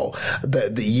possible.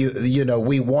 You know,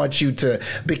 we want you to,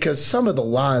 because some of the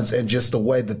lines and just the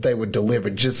way that they were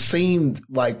delivered just seemed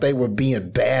like they were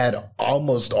being bad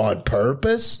almost on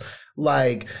purpose.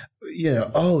 Like, you know,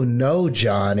 oh no,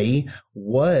 Johnny,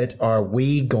 what are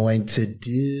we going to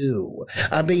do?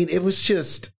 I mean, it was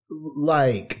just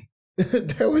like,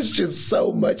 there was just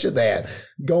so much of that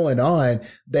going on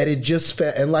that it just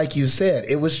felt, and like you said,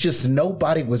 it was just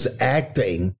nobody was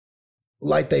acting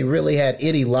like they really had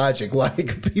any logic.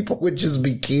 Like, people would just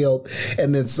be killed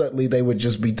and then suddenly they would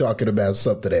just be talking about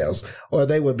something else, or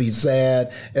they would be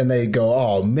sad and they go,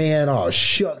 oh man, oh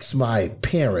shucks, my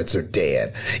parents are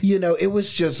dead. You know, it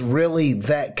was just really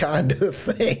that kind of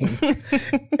thing.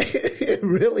 It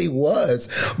really was.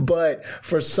 But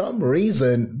for some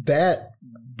reason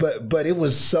but it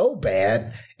was so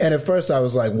bad. And at first I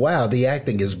was like, wow, the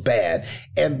acting is bad.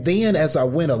 And then as I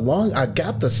went along, I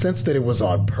got the sense that it was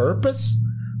on purpose.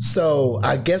 So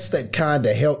I guess that kind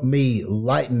of helped me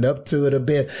lighten up to it a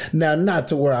bit. Now, not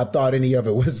to where I thought any of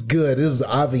it was good. It was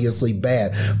obviously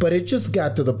bad, but it just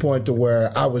got to the point to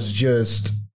where I was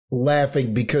just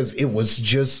laughing because it was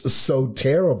just so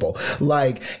terrible.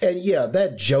 Like, and yeah,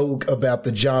 that joke about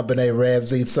the JonBenet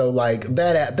Ramsey. So like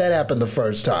that happened the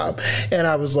first time. And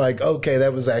I was like, okay,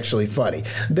 that was actually funny.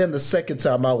 Then the second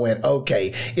time I went,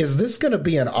 okay, is this going to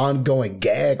be an ongoing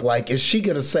gag? Like, is she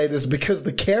going to say this? Because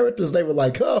the characters, they were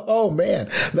like, oh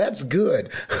man, that's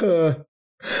good.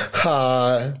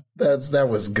 That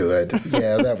was good.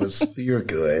 Yeah, you're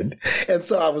good. And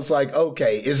so I was like,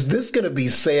 okay, is this going to be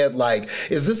said? Like,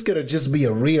 is this going to just be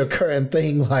a reoccurring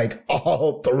thing, like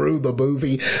all through the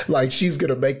movie? Like she's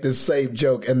going to make this same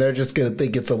joke and they're just going to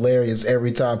think it's hilarious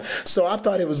every time. So I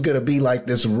thought it was going to be like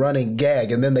this running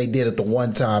gag. And then they did it the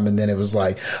one time. And then it was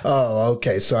like, oh,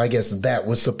 okay. So I guess that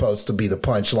was supposed to be the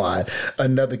punchline.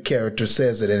 Another character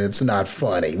says it and it's not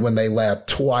funny when they laugh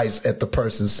twice at the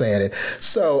person saying it.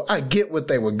 So I get what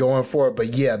they were going for,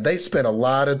 but yeah, they spent a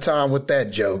lot of time with that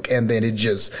joke and then it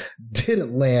just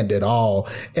didn't land at all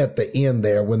at the end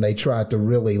there when they tried to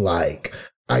really like,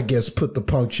 I guess, put the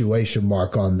punctuation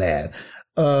mark on that.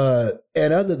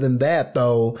 And other than that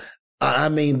though, I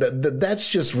mean, that's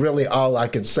just really all I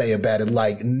could say about it.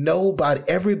 Like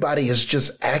everybody is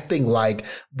just acting like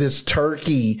this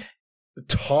turkey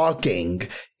talking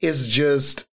is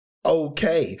just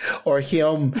okay, or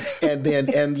him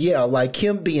and yeah, like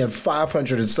him being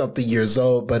 500 and something years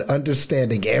old, but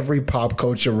understanding every pop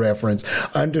culture reference,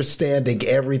 understanding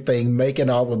everything, making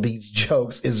all of these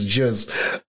jokes is just,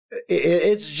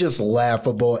 it's just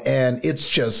laughable and it's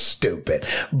just stupid.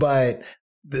 But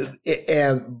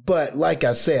like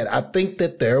I said, I think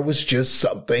that there was just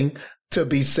something to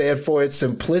be said for its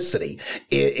simplicity.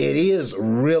 It is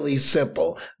really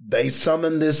simple. They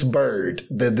summon this bird,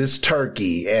 this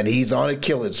turkey, and he's on a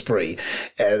killing spree.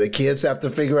 And the kids have to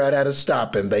figure out how to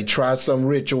stop him. They try some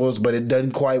rituals, but it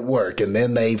doesn't quite work. And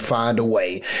then they find a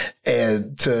way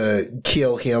to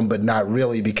kill him, but not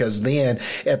really, because then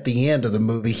at the end of the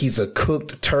movie, he's a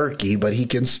cooked turkey, but he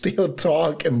can still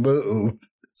talk and move.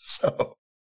 So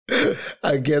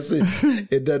I guess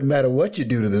it doesn't matter what you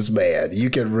do to this man. You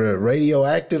can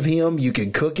radioactive him, you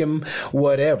can cook him,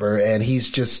 whatever, and he's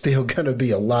just still going to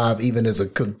be alive even as a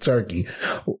cooked turkey,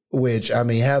 which, I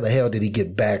mean, how the hell did he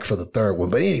get back for the third one?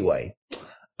 But anyway,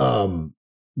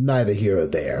 neither here or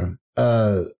there.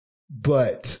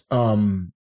 But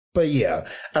yeah,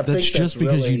 I think that's just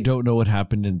because you don't know what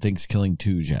happened in Thanksgiving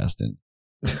 2, Justin.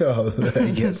 Oh,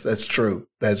 yes, that's true.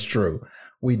 That's true.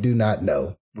 We do not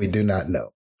know.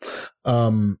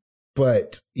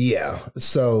 But yeah,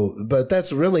 but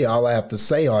that's really all I have to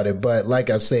say on it. But like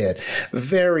I said,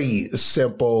 very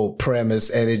simple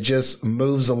premise, and it just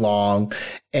moves along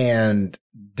and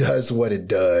does what it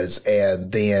does,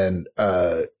 and then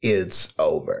it's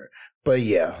over. But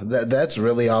yeah, that's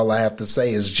really all I have to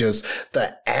say is just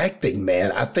the acting,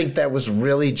 man. I think that was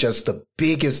really just the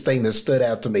biggest thing that stood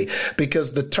out to me,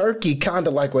 because the turkey, kind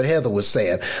of like what Heather was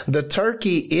saying, the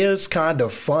turkey is kind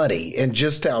of funny and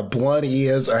just how blunt he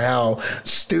is, or how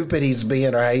stupid he's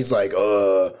being, or how he's like,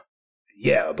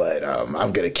 yeah, but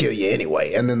I'm going to kill you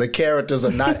anyway. And then the characters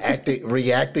are not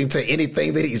reacting to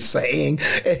anything that he's saying.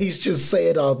 And he's just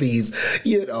saying all these,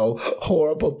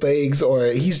 horrible things, or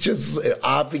he's just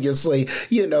obviously,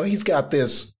 he's got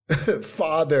this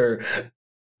father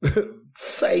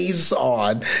face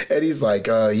on, and he's like,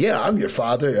 yeah, I'm your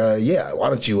father. Yeah, why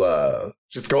don't you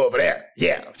just go over there?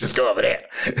 Yeah, just go over there.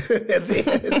 And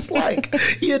then it's like,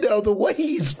 the way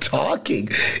he's talking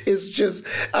is just,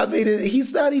 I mean,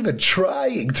 he's not even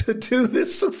trying to do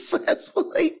this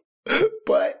successfully,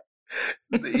 but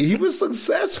he was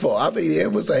successful. I mean,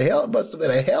 it must have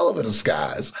been a hell of a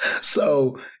disguise.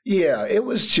 So yeah, it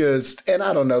was just, and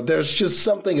I don't know, there's just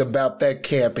something about that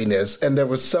campiness, and there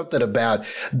was something about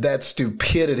that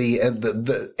stupidity and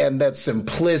and that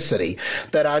simplicity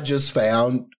that I just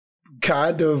found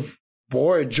kind of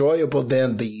more enjoyable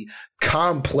than the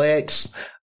complex,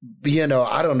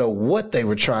 I don't know what they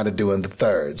were trying to do in the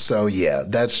third. So yeah,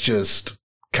 that's just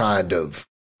kind of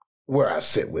where I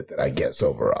sit with it, I guess,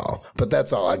 overall. But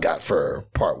that's all I got for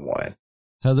part one.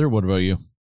 Heather, what about you?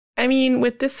 I mean,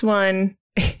 with this one,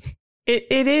 it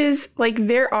is like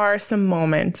there are some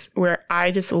moments where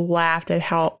I just laughed at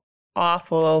how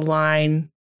awful a line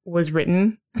was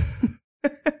written.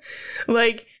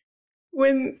 Like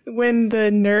when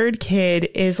the nerd kid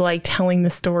is like telling the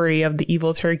story of the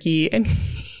evil turkey, and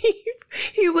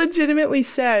he legitimately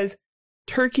says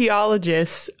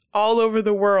turkeyologists all over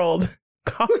the world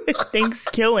call it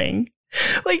Thanksgiving.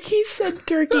 Like, he said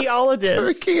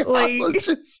turkeyologist.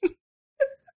 Turkeyologist. Like,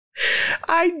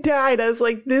 I died. I was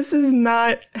like, this is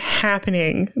not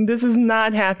happening. This is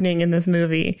not happening in this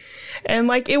movie. And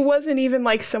like, it wasn't even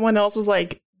like someone else was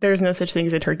like, there's no such thing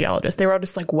as a turkeyologist. They were all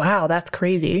just like, wow, that's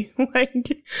crazy. like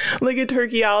a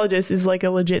turkeyologist is like a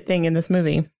legit thing in this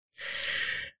movie.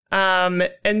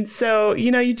 And so,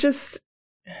 you just,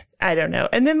 I don't know.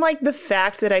 And then like the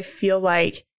fact that I feel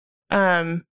like,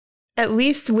 at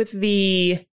least with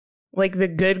the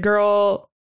good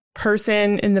girl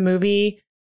person in the movie,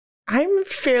 I'm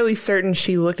fairly certain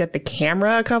she looked at the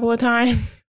camera a couple of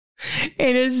times.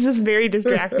 And it's just very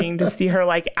distracting to see her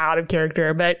like out of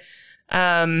character. But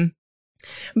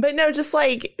no, just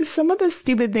like some of the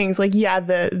stupid things, like, yeah,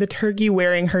 the turkey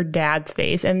wearing her dad's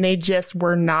face, and they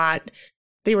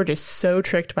were just so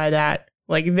tricked by that.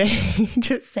 Like, they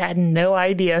just had no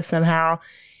idea somehow.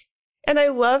 And I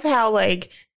love how, like,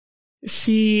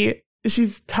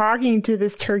 she's talking to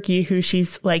this turkey who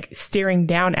she's, like, staring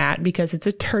down at because it's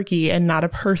a turkey and not a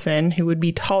person who would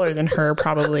be taller than her,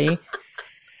 probably.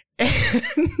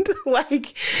 And,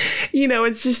 like, you know,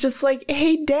 it's just like,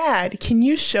 hey, Dad, can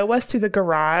you show us to the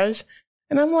garage?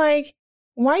 And I'm like,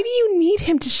 why do you need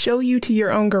him to show you to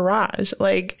your own garage?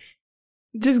 Like,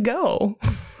 just go.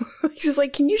 She's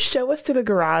like, can you show us to the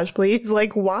garage, please?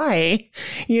 Like, why?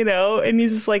 You know? And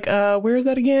he's just like, where is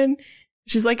that again?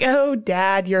 She's like, oh,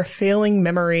 Dad, your failing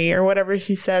memory, or whatever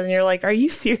she said. And you're like, are you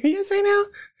serious right now?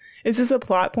 Is this a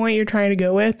plot point you're trying to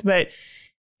go with? But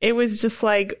it was just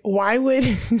like, why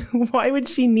would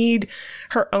she need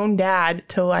her own dad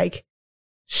to, like,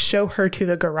 show her to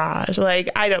the garage? Like,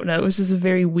 I don't know. It was just a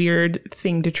very weird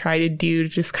thing to try to do, to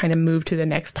just kind of move to the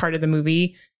next part of the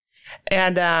movie.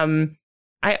 And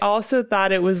I also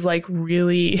thought it was, like,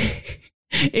 really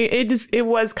it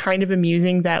was kind of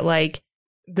amusing that, like,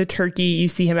 the turkey, you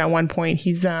see him at one point,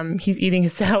 he's eating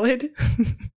his salad.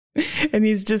 And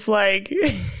he's just like,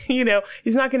 you know,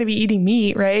 he's not going to be eating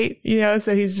meat, right? You know,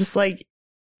 so he's just like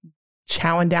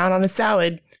chowing down on a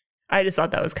salad. I just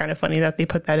thought that was kind of funny that they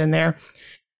put that in there.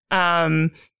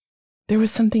 There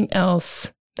was something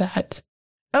else that,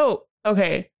 oh,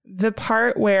 okay. The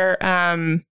part where,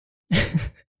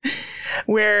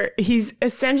 where he's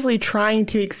essentially trying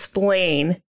to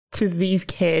explain to these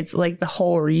kids, like, the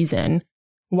whole reason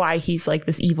why he's like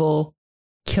this evil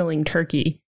killing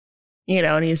turkey. You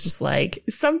know, and he's just like,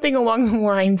 something along the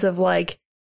lines of, like,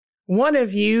 one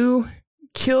of you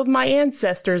killed my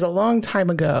ancestors a long time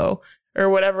ago, or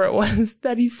whatever it was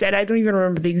that he said. I don't even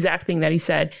remember the exact thing that he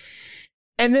said.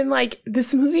 And then, like,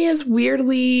 this movie is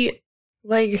weirdly,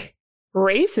 like,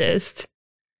 racist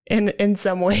in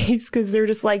some ways, because they're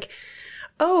just like,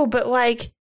 oh, but,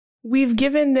 like, we've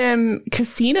given them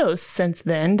casinos since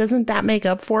then. Doesn't that make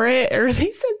up for it? Or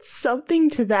they said something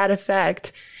to that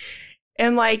effect.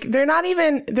 And, like, they're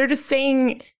just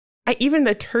saying, even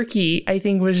the turkey, I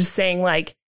think, was just saying,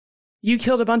 like, you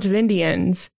killed a bunch of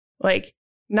Indians, like,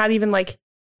 not even, like,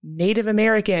 Native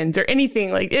Americans or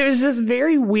anything. Like, it was just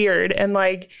very weird. And,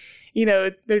 like, you know,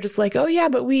 they're just like, oh, yeah,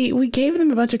 but we gave them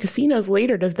a bunch of casinos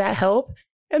later. Does that help?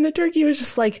 And the turkey was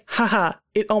just like, haha,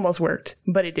 it almost worked,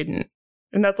 but it didn't.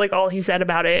 And that's, like, all he said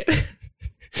about it.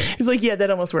 He's like, yeah,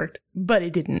 that almost worked, but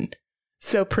it didn't.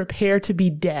 So prepare to be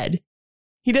dead.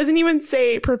 He doesn't even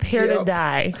say prepare to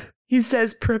die. He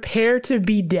says prepare to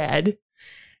be dead.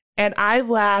 And I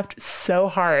laughed so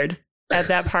hard at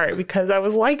that part because I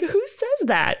was like, who says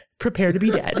that? Prepare to be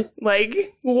dead.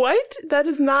 Like, what? That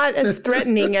is not as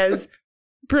threatening as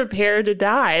prepare to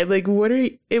die. Like, what are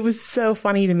you? It was so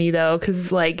funny to me, though,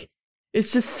 because, like,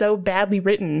 it's just so badly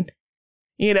written.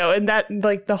 You know, and that,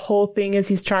 like, the whole thing is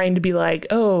he's trying to be like,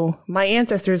 oh, my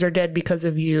ancestors are dead because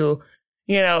of you.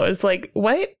 You know, it's like,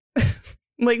 what?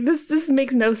 Like, this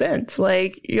makes no sense.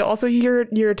 Like, you're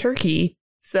a turkey.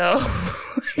 So,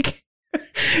 like,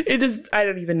 it just, I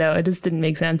don't even know. It just didn't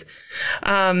make sense.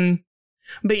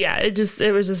 But yeah, it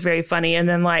was just very funny. And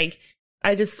then, like,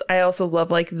 I also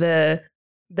love, like, the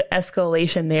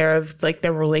escalation there of, like,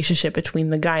 the relationship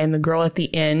between the guy and the girl at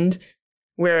the end,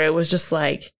 where it was just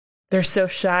like, they're so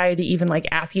shy to even, like,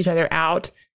 ask each other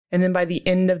out. And then by the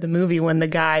end of the movie, when the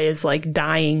guy is, like,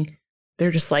 dying,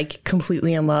 they're just, like,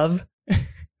 completely in love.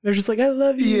 They're just like, I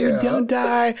love you, don't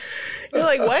die. You're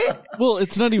like, what? Well,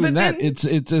 it's not even that. It's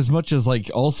as much as, like,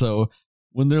 also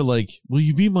when they're like, will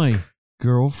you be my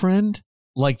girlfriend?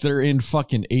 Like, they're in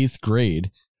fucking 8th grade.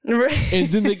 Right. And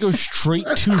then they go straight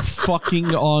to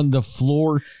fucking on the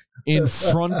floor in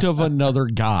front of another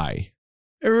guy.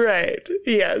 Right.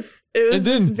 Yes. It was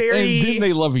and then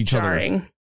they love each jarring.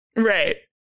 Other. Right.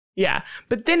 Yeah.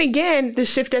 But then again, the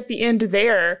shift at the end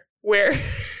there where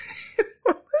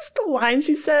what was the line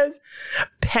she says?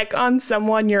 Peck on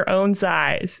someone your own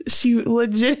size. She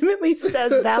legitimately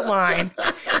says that line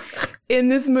in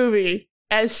this movie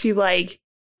as she, like,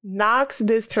 knocks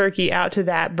this turkey out to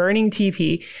that burning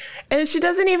teepee. And she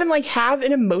doesn't even, like, have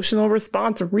an emotional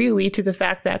response really to the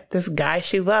fact that this guy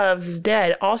she loves is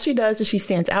dead. All she does is she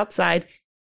stands outside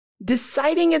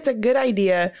deciding it's a good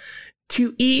idea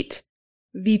to eat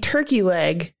the turkey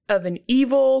leg of an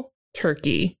evil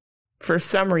turkey for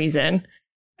some reason.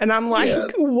 And I'm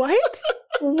like, what?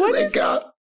 What is that?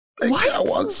 Guy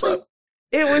walks up.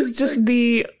 It was just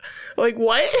the, like,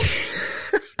 what?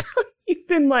 I don't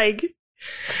even, like,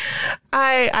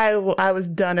 I was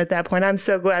done at that point. I'm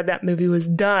so glad that movie was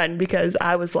done because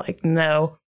I was like,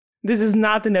 no, this is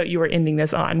not the note you were ending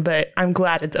this on, but I'm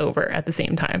glad it's over at the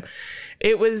same time.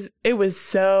 It was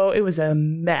a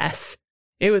mess.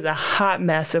 It was a hot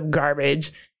mess of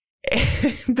garbage,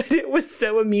 but it was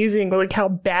so amusing, like how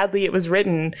badly it was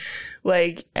written,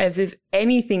 like as if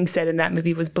anything said in that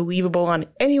movie was believable on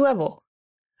any level.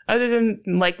 Other than,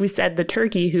 like we said, the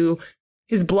turkey who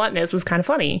his bluntness was kind of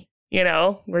funny, you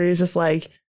know, where he's just like,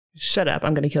 shut up,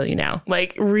 I'm going to kill you now.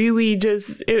 Like really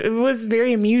just, it was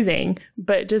very amusing,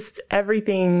 but just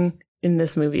everything in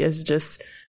this movie is just,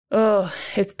 oh,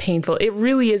 it's painful. It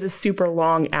really is a super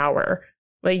long hour.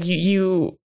 Like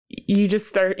you just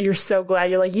start, you're so glad.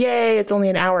 You're like, yay, it's only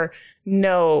an hour.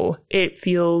 No, it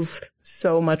feels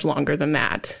so much longer than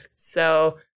that.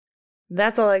 So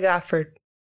that's all I got for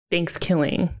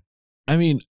Thanksgiving. I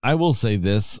mean, I will say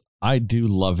this. I do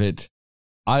love it.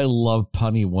 I love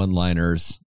punny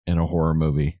one-liners in a horror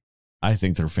movie. I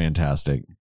think they're fantastic.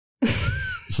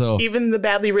 So even the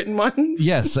badly written ones?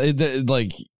 Yes.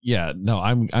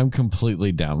 I'm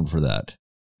completely down for that.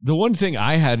 The one thing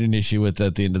I had an issue with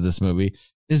at the end of this movie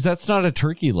is that's not a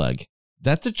turkey leg.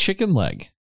 That's a chicken leg.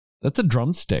 That's a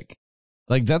drumstick.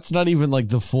 Like, that's not even like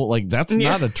the full, like, that's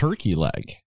not a turkey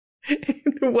leg.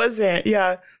 It wasn't,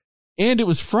 yeah. And it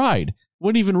was fried.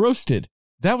 Wasn't even roasted.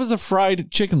 That was a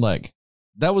fried chicken leg.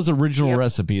 That was original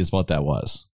recipe is what that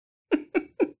was.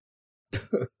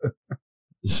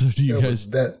 So do you guys...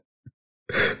 the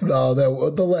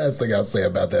last thing I'll say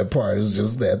about that part is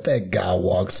just that guy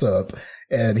walks up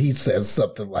and he says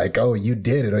something like, oh, you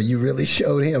did it, or you really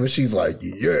showed him. And she's like,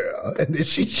 yeah. And then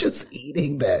she's just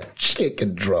eating that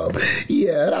chicken drum.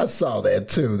 Yeah, and I saw that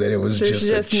too, that it was There's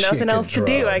just nothing else drum.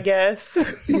 To do, I guess.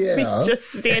 Yeah.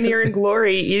 Just stand here in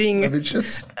glory eating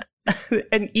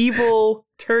an evil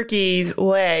turkey's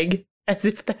leg as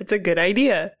if that's a good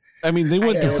idea. I mean, they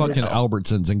went to fucking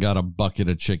Albertsons and got a bucket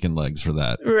of chicken legs for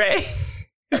that. Right.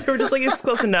 They were just like, it's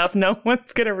close enough. No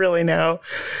one's going to really know.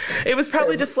 It was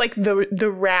probably just like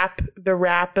the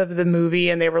wrap of the movie.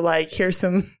 And they were like, here's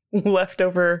some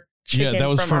leftover chicken that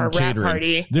was from our catering. wrap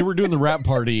party. They were doing the wrap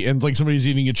party and like somebody's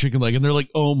eating a chicken leg and they're like,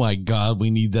 oh my God,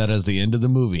 we need that as the end of the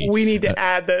movie. We need to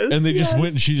add this. And they just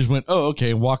went and she just went, oh,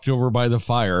 okay. And walked over by the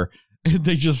fire and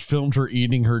they just filmed her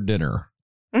eating her dinner.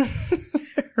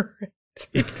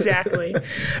 Exactly.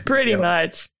 Pretty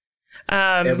much.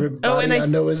 Everybody I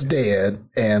know is dead,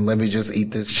 and let me just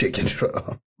eat this chicken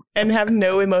drum. And have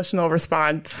no emotional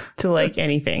response to like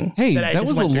anything. Hey, that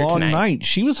was a long night.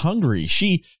 She was hungry.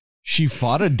 She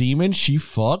fought a demon. She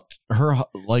fucked. Her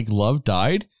like love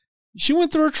died. She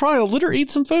went through her trial. Let her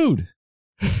eat some food.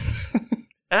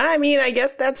 I mean, I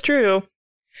guess that's true.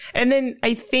 And then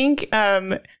I think, if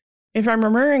I'm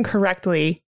remembering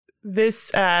correctly,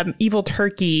 this evil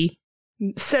turkey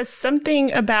says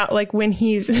something about like when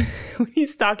he's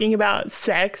talking about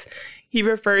sex, he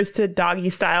refers to doggy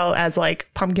style as like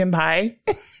pumpkin pie.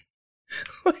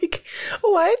 Like,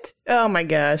 what? Oh my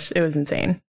gosh, it was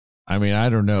insane. I mean, I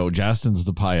don't know. Justin's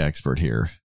the pie expert here.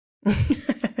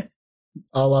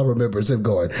 All I remember is him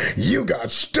going, "You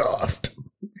got stuffed,"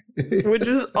 which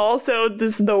was also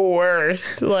just the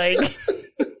worst. Like,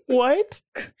 what?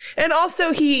 And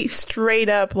also, he straight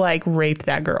up like raped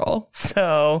that girl.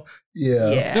 So.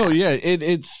 Yeah. No, yeah,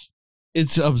 it's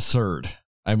absurd.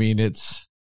 I mean,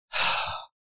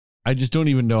 I just don't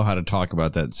even know how to talk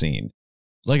about that scene.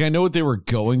 Like, I know what they were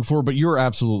going for, but you're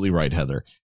absolutely right, Heather.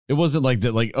 It wasn't like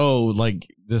that, like, oh, like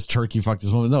this turkey fucked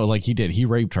this woman. No, like he did. He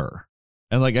raped her.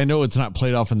 And like, I know it's not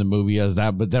played off in the movie as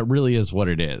that, but that really is what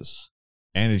it is.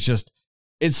 And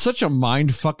it's such a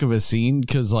mind fuck of a scene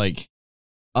because like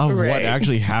of what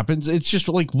actually happens. It's just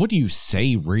like, what do you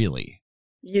say really?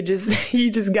 You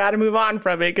just got to move on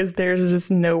from it because there's just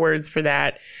no words for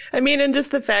that. I mean, and just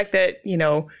the fact that, you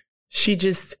know, she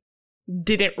just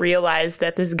didn't realize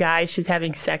that this guy she's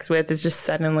having sex with is just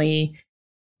suddenly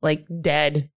like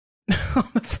dead on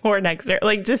the floor next to her.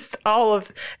 Like just all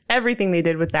of everything they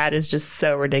did with that is just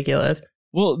so ridiculous.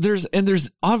 Well, there's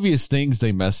obvious things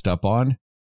they messed up on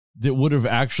that would have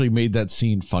actually made that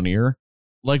scene funnier.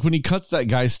 Like when he cuts that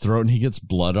guy's throat and he gets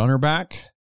blood on her back.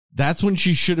 That's when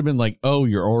she should have been like, oh,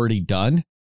 you're already done.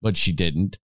 But she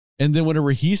didn't. And then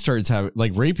whenever he starts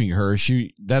raping her,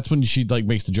 that's when she like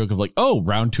makes the joke of like, oh,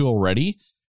 round 2 already.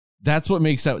 That's what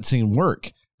makes that scene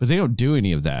work. But they don't do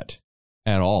any of that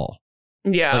at all.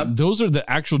 Yeah. Like, those are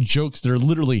the actual jokes that are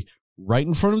literally right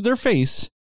in front of their face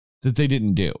that they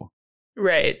didn't do.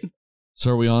 Right.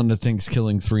 So are we on to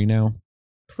Thanksgiving 3 now?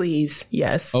 Please.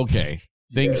 Yes. Okay.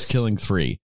 Thanksgiving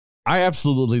 3. I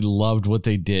absolutely loved what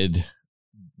they did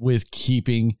with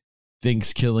keeping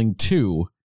Thanksgiving 2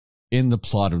 in the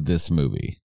plot of this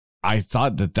movie. I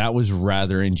thought that was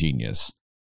rather ingenious.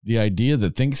 The idea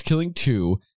that Thanksgiving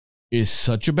 2 is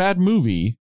such a bad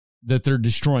movie that they're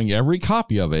destroying every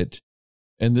copy of it,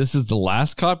 and this is the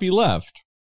last copy left,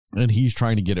 and he's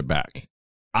trying to get it back.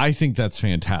 I think that's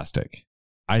fantastic.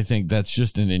 I think that's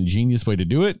just an ingenious way to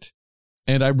do it,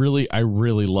 and I really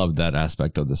love that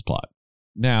aspect of this plot.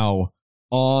 Now,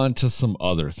 on to some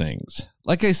other things.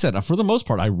 Like I said, for the most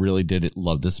part, I really did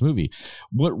love this movie.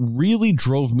 What really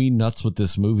drove me nuts with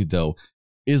this movie, though,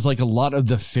 is like a lot of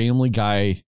the Family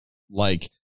Guy, like,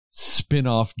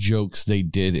 spin-off jokes they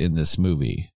did in this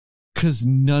movie. Because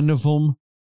none of them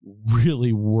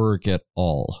really work at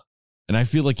all. And I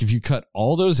feel like if you cut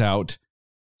all those out,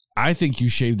 I think you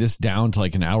shave this down to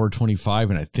like an hour 25,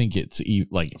 and I think it's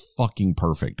like fucking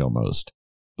perfect almost.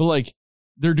 But like,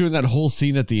 they're doing that whole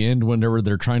scene at the end whenever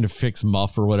they're trying to fix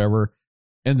Muff or whatever,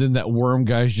 and then that worm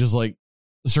guy's just like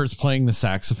starts playing the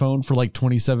saxophone for like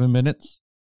 27 minutes.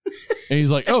 And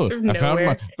he's like, oh, I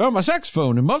found my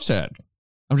saxophone in Muff's head.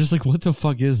 I'm just like, what the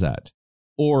fuck is that?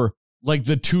 Or like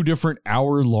the 2 different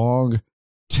hour-long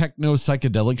techno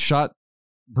psychedelic shot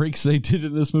breaks they did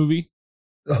in this movie.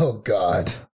 Oh,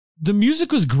 God. The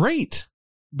music was great,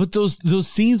 but those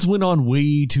scenes went on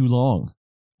way too long.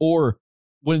 Or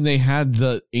when they had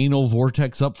the anal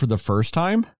vortex up for the first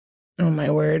time. Oh, my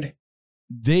word.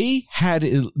 They had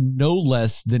no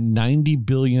less than 90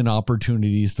 billion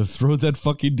opportunities to throw that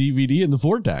fucking DVD in the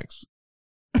vortex.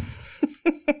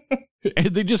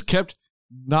 And they just kept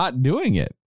not doing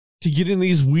it to get in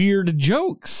these weird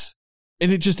jokes.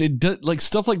 And it like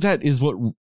stuff like that is what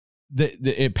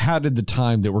it padded the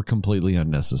time that were completely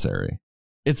unnecessary.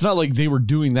 It's not like they were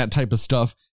doing that type of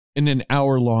stuff in an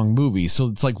hour-long movie. So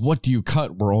it's like, what do you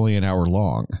cut? We're only an hour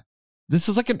long. This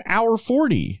is like an hour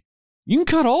 40. You can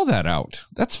cut all that out.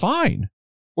 That's fine.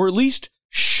 Or at least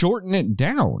shorten it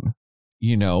down,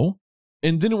 you know?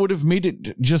 And then it would have made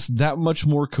it just that much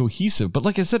more cohesive. But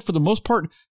like I said, for the most part,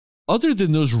 other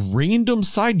than those random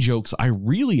side jokes, I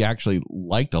really actually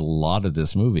liked a lot of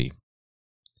this movie.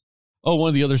 Oh, one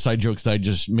of the other side jokes that I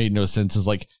just made no sense is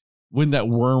like when that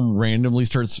worm randomly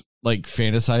starts like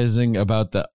fantasizing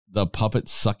about the puppet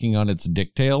sucking on its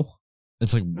dick tail.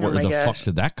 It's like, where the fuck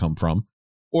did that come from?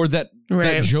 Or that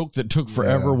joke that took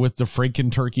forever with the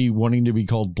Franken turkey wanting to be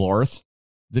called Blarth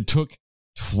that took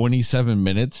 27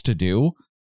 minutes to do.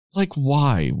 Like,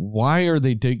 why? Why are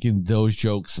they taking those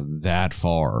jokes that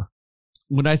far?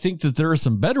 When I think that there are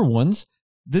some better ones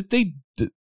that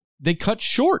they cut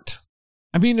short.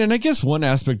 I mean, and I guess one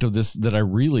aspect of this that I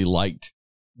really liked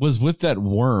was with that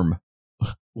worm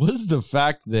was the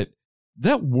fact that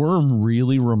worm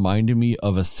really reminded me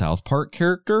of a South Park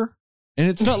character. And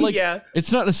it's not like,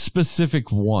 it's not a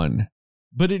specific one,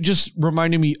 but it just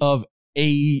reminded me of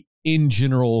in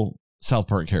general, South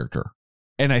Park character.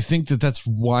 And I think that that's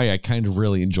why I kind of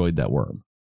really enjoyed that worm.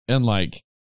 And like,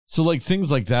 so like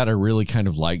things like that I really kind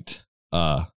of liked.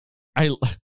 I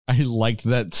liked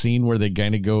that scene where they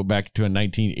kind of go back to a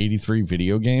 1983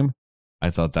 video game.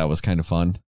 I thought that was kind of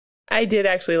fun. I did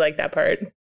actually like that part.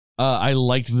 I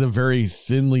liked the very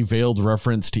thinly veiled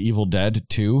reference to Evil Dead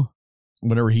 2.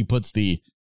 Whenever he puts the,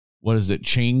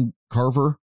 chain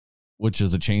carver, which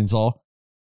is a chainsaw,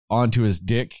 onto his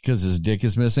dick because his dick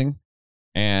is missing.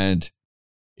 And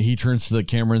he turns to the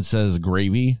camera and says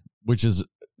gravy, which is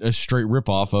a straight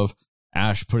ripoff of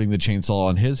Ash putting the chainsaw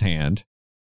on his hand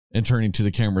and turning to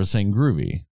the camera saying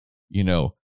groovy. You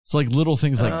know, it's like little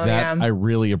things like that. Yeah. I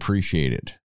really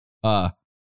appreciated. For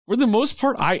the most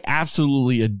part, I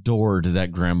absolutely adored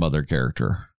that grandmother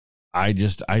character. I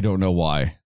don't know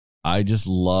why. I just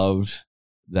loved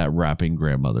that rapping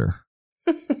grandmother.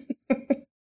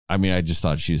 I mean, I just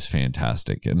thought she was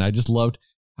fantastic. And I just loved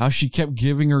how she kept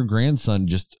giving her grandson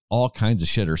just all kinds of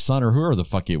shit, her son or whoever the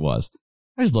fuck it was.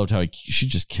 I just loved how she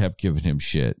just kept giving him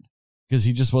shit because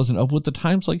he just wasn't up with the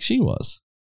times like she was.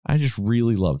 I just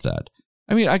really loved that.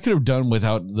 I mean, I could have done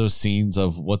without those scenes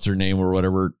of what's her name or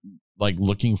whatever, like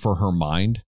looking for her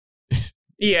mind.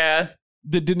 Yeah.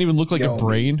 That didn't even look like a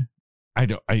brain.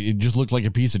 It just looked like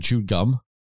a piece of chewed gum.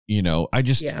 You know,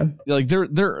 like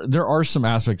there are some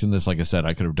aspects in this, like I said,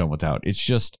 I could have done without. It's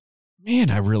just, man,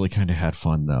 I really kind of had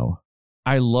fun though.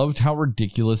 I loved how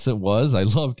ridiculous it was.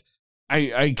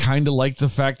 I kind of liked the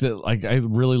fact that like, I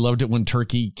really loved it when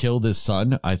Turkey killed his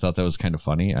son. I thought that was kind of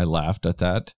funny. I laughed at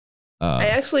that. I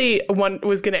actually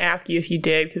was going to ask you if you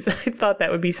did, because I thought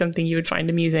that would be something you would find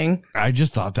amusing. I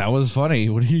just thought that was funny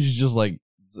when he's just like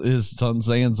his son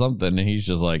saying something and he's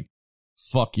just like,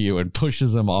 fuck you, and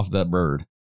pushes him off that bird.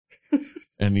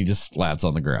 And he just splats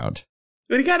on the ground.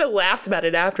 But he kind of laughs about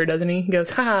it after, doesn't he? He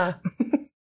goes, ha.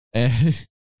 And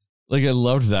like, I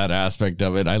loved that aspect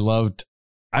of it. I loved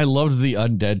the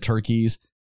undead turkeys.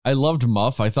 I loved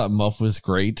Muff. I thought Muff was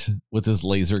great with his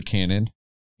laser cannon.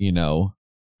 You know,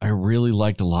 I really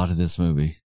liked a lot of this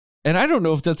movie. And I don't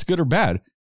know if that's good or bad.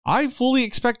 I fully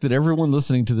expect that everyone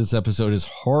listening to this episode is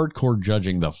hardcore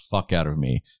judging the fuck out of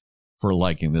me for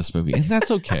liking this movie. And that's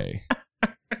okay.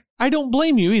 I don't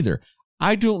blame you either.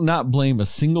 I do not blame a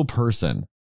single person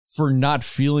for not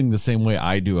feeling the same way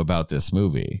I do about this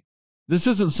movie. This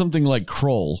isn't something like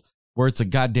Kroll, where it's a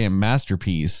goddamn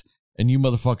masterpiece and you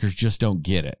motherfuckers just don't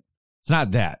get it. It's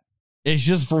not that. It's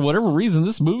just for whatever reason,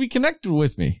 this movie connected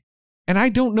with me. And I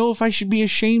don't know if I should be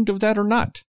ashamed of that or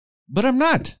not. But I'm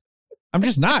not. I'm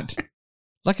just not.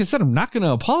 Like I said, I'm not going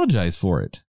to apologize for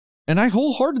it. And I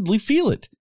wholeheartedly feel it.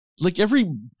 Like every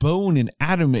bone and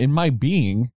atom in my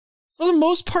being, for the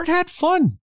most part, had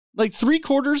fun. Like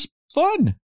 3/4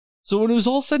 fun. So when it was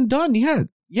all said and done,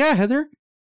 yeah, Heather,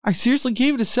 I seriously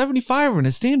gave it a 75 and I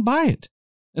stand by it.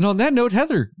 And on that note,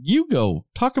 Heather, you go.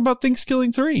 Talk about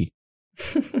Thanksgiving 3.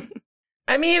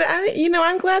 I mean,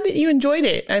 I'm glad that you enjoyed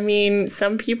it. I mean,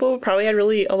 some people probably had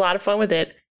really a lot of fun with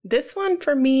it. This one,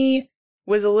 for me,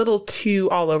 was a little too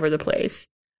all over the place.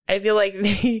 I feel like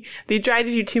they tried to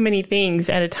do too many things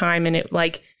at a time, and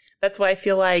that's why I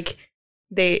feel like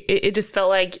it just felt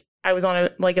like I was on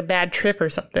a bad trip or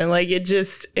something. Like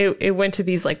it went to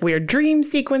these like weird dream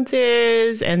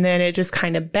sequences, and then it just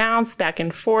kind of bounced back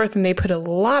and forth, and they put a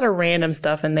lot of random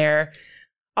stuff in there.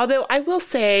 Although I will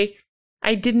say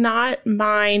I did not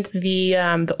mind the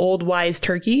old wise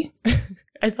turkey.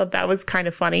 I thought that was kind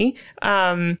of funny.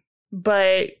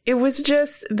 But it was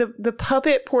just the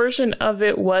puppet portion of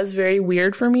it was very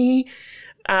weird for me.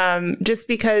 Just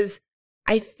because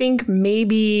I think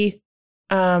maybe,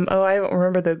 I don't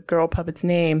remember the girl puppet's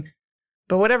name,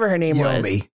 but whatever her name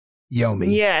was.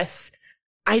 Yomi. Yes.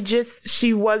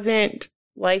 She wasn't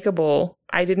likable.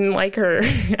 I didn't like her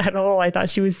at all. I thought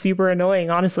she was super annoying,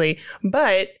 honestly.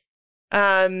 But,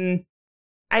 I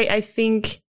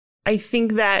think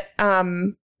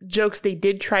that, jokes they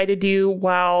did try to do,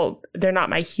 while they're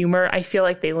not my humor, I feel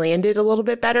like they landed a little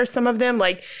bit better. Some of them,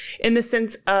 like in the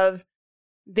sense of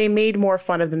they made more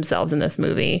fun of themselves in this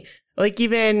movie. Like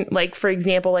even like, for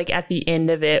example, like at the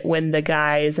end of it, when the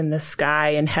guy is in the sky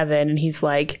in heaven and he's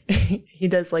like, he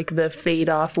does like the fade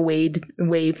off wave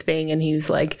thing. And he's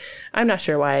like, I'm not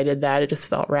sure why I did that. It just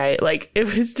felt right. Like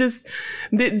it was just,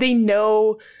 they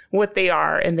know what they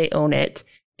are and they own it.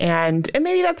 And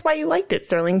maybe that's why you liked it,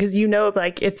 Sterling, because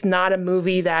like it's not a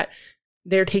movie that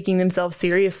they're taking themselves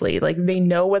seriously. Like they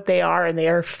know what they are and they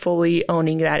are fully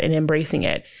owning that and embracing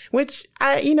it, which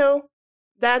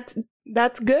that's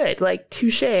good. Like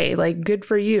touche, like good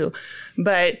for you.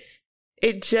 But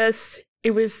it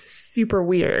was super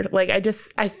weird. Like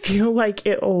I feel like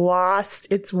it lost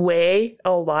its way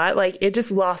a lot. Like it just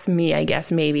lost me, I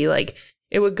guess, maybe. Like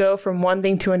it would go from one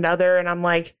thing to another and I'm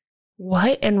like,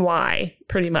 what and why,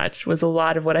 pretty much, was a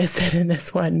lot of what I said in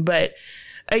this one. But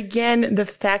again, the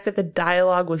fact that the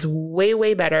dialogue was way,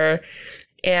 way better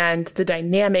and the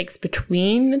dynamics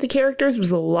between the characters was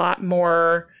a lot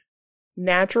more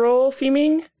natural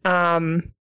seeming. I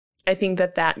think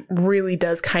that really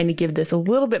does kind of give this a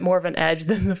little bit more of an edge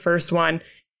than the first one.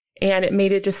 And it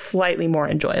made it just slightly more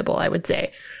enjoyable, I would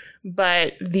say.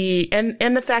 But the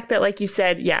fact that, like you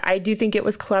said, yeah, I do think it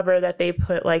was clever that they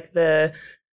put like the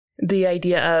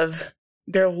idea of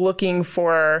they're looking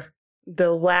for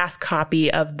the last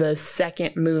copy of the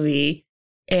second movie.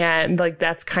 And like,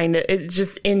 that's it's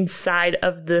just inside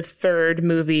of the third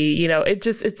movie, it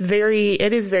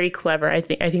is very clever. I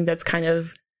think that's kind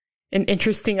of an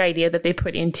interesting idea that they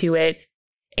put into it.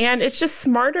 And it's just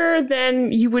smarter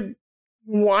than you would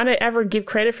want to ever give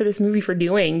credit for this movie for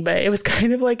doing. But it was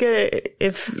kind of like a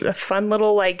fun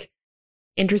little, like,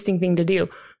 interesting thing to do.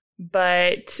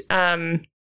 But,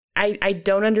 I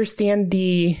don't understand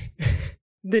the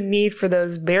need for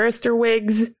those barrister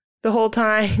wigs the whole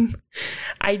time.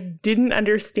 I didn't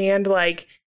understand like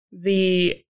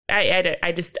I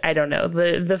don't know.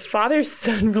 The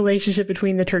father-son relationship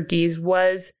between the turkeys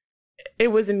was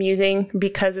amusing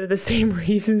because of the same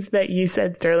reasons that you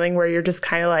said, Sterling, where you're just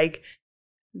kind of like,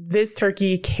 this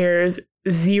turkey cares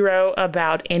zero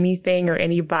about anything or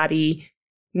anybody,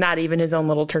 not even his own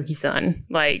little turkey son.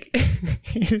 Like,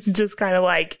 it's just kind of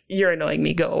like, you're annoying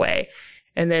me, go away.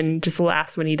 And then just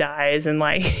laughs when he dies. And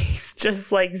like, he's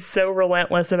just like so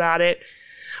relentless about it.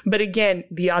 But again,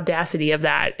 the audacity of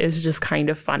that is just kind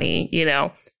of funny,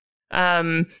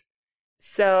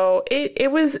 So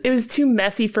it was too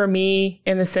messy for me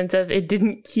in the sense of it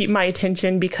didn't keep my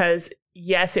attention because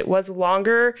yes, it was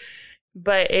longer,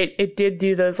 but it did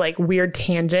do those like weird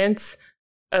tangents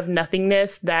of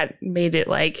nothingness that made it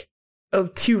like, oh,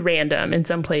 too random in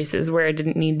some places where it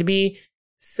didn't need to be.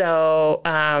 So,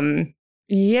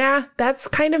 yeah, that's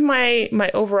kind of my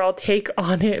overall take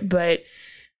on it. But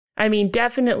I mean,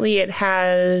 definitely it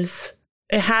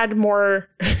had more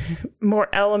more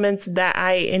elements that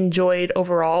I enjoyed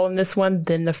overall in this one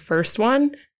than the first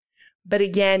one. But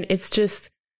again, it's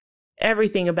just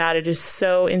everything about it is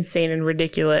so insane and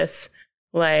ridiculous.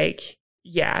 Like,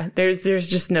 yeah, there's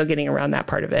just no getting around that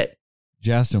part of it.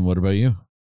 Justin, what about you?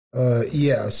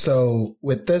 Yeah, so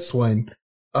with this one,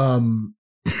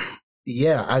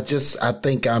 yeah, I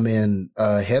think I'm in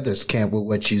Heather's camp with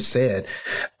what you said.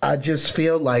 I just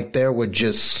feel like there were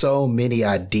just so many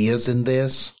ideas in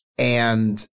this,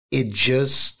 and it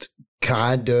just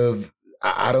kind of,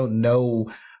 I don't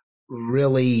know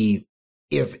really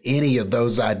if any of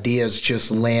those ideas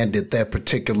just landed that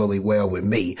particularly well with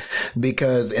me.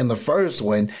 Because in the first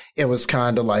one, it was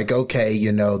kind of like, okay,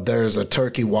 you know, there's a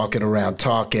turkey walking around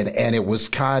talking, and it was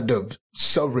kind of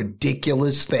so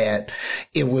ridiculous that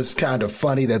it was kind of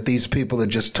funny that these people are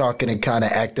just talking and kind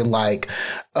of acting like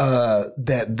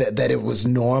that it was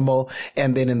normal.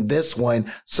 And then in this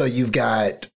one, so you've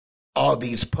got all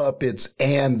these puppets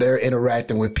and they're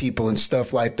interacting with people and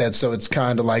stuff like that. So it's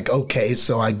kind of like, okay,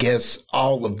 so I guess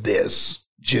all of this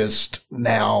just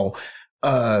now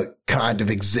kind of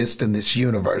exists in this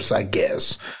universe, I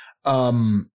guess.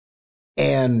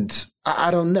 And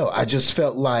I don't know. I just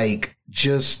felt like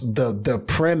just the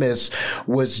premise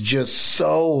was just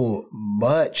so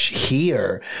much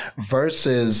here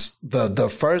versus the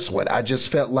first one. I just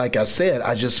felt like I said,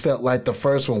 I just felt like the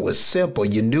first one was simple.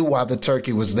 You knew why the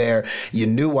turkey was there. You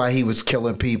knew why he was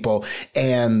killing people,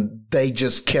 and they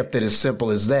just kept it as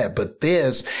simple as that. But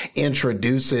this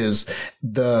introduces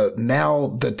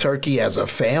now the turkey as a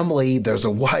family. There's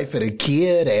a wife and a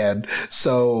kid. And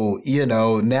so, you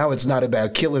know, now it's not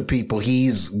about killing people.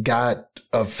 He's got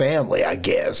a family, I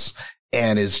guess,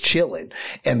 and is chilling.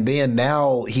 And then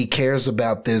now he cares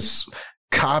about this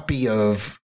copy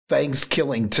of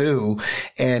Thanksgiving 2,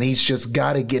 and he's just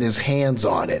got to get his hands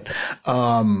on it.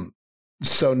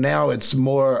 So now it's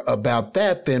more about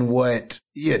that than what,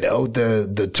 you know,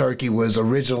 the turkey was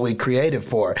originally created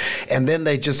for. And then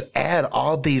they just add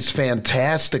all these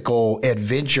fantastical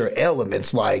adventure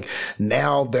elements. Like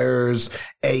now there's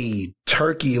a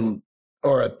turkey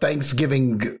or a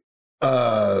Thanksgiving,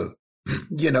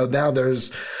 you know, now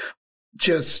there's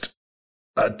just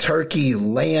a turkey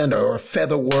land or a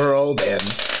feather world, and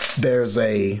there's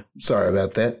sorry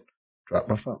about that, dropped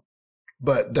my phone,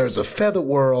 but there's a feather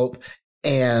world,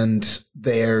 and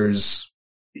there's,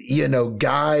 you know,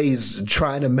 guys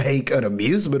trying to make an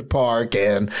amusement park,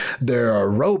 and there are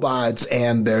robots,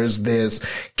 and there's this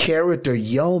character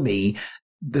Yomi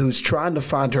who's trying to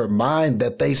find her mind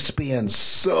that they spend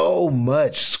so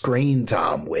much screen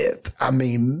time with. I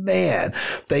mean, man,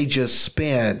 they just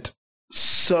spent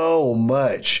so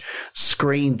much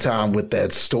screen time with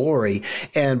that story.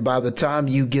 And by the time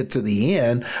you get to the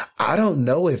end, I don't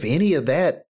know if any of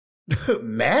that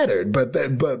mattered, but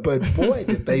boy,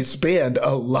 did they spend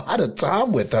a lot of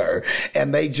time with her.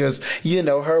 And they just, you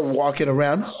know, her walking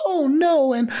around, oh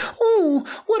no, and oh,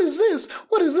 what is this?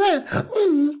 What is that?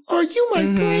 Are you my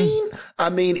brain? I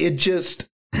mean, it just,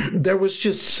 there was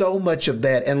just so much of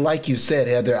that. And like you said,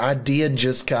 Heather, I did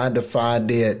just kind of find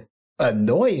it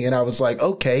annoying. And I was like,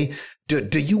 okay,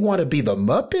 do you want to be the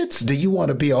Muppets? Do you want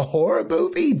to be a horror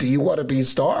movie? Do you want to be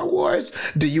Star Wars?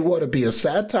 Do you want to be a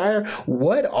satire?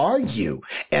 What are you?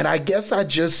 And I guess I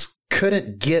just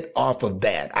couldn't get off of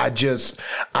that. I just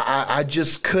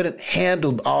couldn't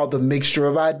handle all the mixture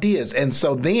of ideas. And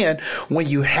so then when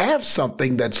you have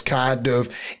something that's kind of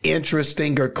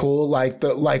interesting or cool,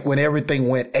 like when everything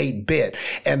went 8-bit,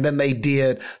 and then they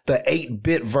did the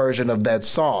 8-bit version of that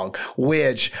song,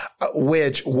 which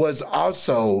was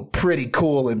also pretty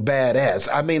cool and badass.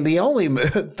 I mean, the only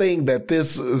thing that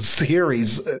this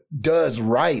series does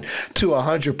right to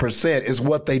 100% is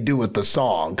what they do with the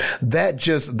song.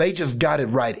 They just got it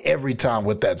right every time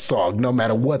with that song, no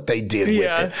matter what they did with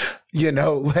it. You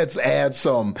know, let's add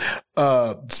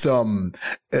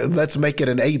let's make it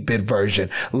an 8-bit version.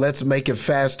 Let's make it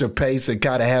faster paced and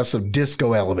kind of have some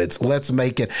disco elements. Let's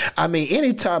make it, I mean,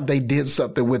 anytime they did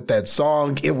something with that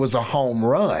song, it was a home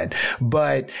run,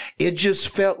 but it just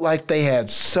felt like they had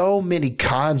so many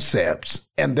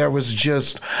concepts, and there was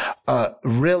just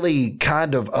really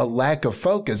kind of a lack of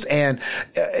focus. And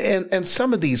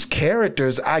some of these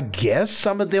characters, I guess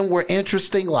some of them were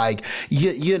interesting. Like,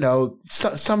 you know,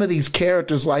 some of these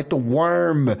characters, like the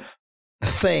worm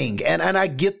thing. And I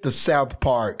get the South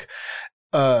Park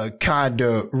kind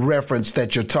of reference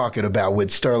that you're talking about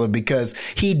with Sterling, because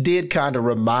he did kind of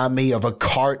remind me of a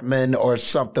Cartman or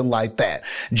something like that.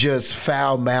 Just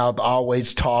foul mouth,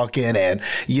 always talking, and,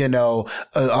 you know,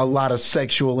 a lot of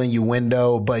sexual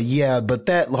innuendo. But yeah, but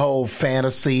that whole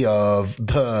fantasy of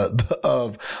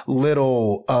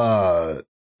little,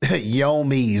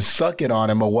 Yomi sucking on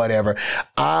him or whatever,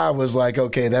 I was like,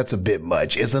 okay, that's a bit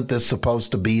much. Isn't this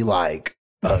supposed to be like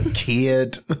a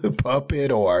kid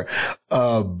puppet or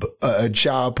a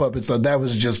child puppet? So that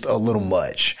was just a little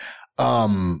much.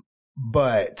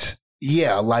 But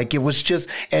yeah, like it was just,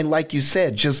 and like you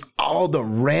said, just all the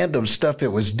random stuff it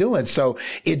was doing. So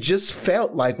it just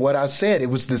felt like what I said. It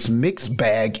was this mixed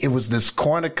bag. It was this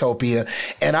cornucopia.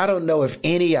 And I don't know if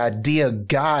any idea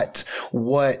got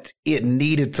what it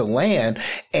needed to land.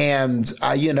 And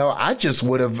I just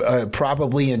would have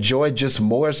probably enjoyed just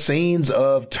more scenes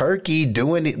of Turkey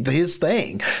doing his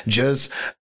thing. Just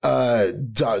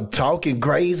talking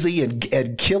crazy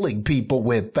and killing people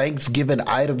with Thanksgiving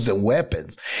items and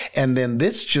weapons. And then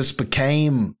this just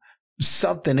became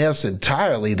something else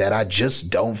entirely that I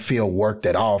just don't feel worked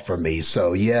at all for me.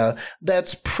 So yeah,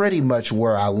 that's pretty much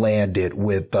where I landed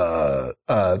with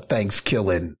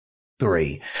Thanksgiving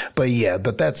 3. But yeah,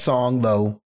 but that song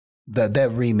though, that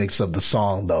remix of the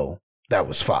song though, that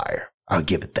was fire. I'll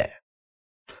give it that.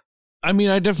 I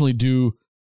mean, I definitely do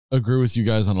agree with you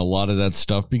guys on a lot of that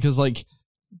stuff, because like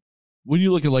when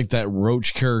you look at like that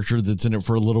roach character that's in it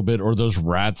for a little bit, or those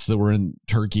rats that were in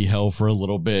Turkey Hell for a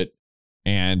little bit,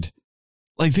 and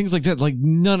like things like that, like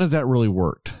none of that really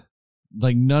worked.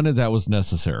 Like none of that was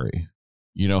necessary.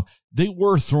 You know, they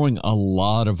were throwing a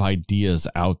lot of ideas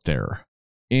out there,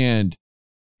 and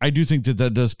I do think that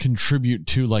that does contribute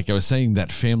to, like I was saying,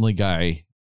 that Family Guy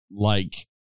like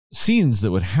scenes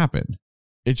that would happen.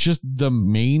 It's just the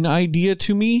main idea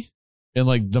to me, and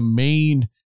like the main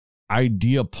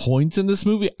idea points in this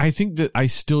movie, I think that I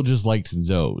still just liked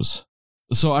those.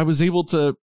 So I was able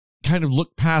to kind of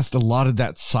look past a lot of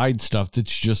that side stuff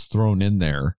that's just thrown in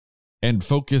there and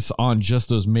focus on just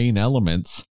those main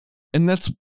elements. And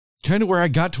that's kind of where I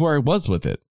got to where I was with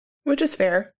it. Which is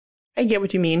fair. I get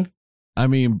what you mean. I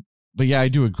mean, but yeah, I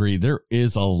do agree. There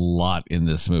is a lot in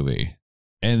this movie.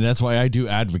 And that's why I do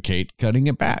advocate cutting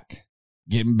it back.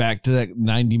 Getting back to that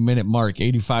 90-minute mark,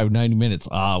 85, 90 minutes.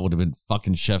 Would have been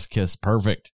fucking chef's kiss.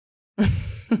 Perfect.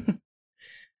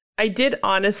 I did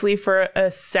honestly for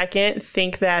a second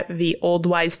think that the old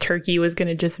wise turkey was going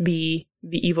to just be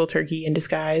the evil turkey in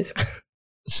disguise.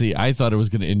 See, I thought it was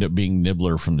going to end up being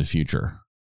Nibbler from the future.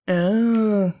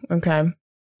 Oh, okay.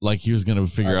 Like he was going to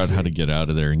figure out how to get out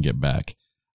of there and get back.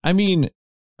 I mean,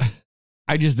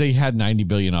 they had 90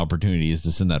 billion opportunities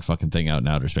to send that fucking thing out in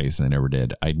outer space, and they never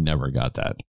did. I never got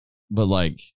that. But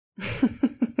like,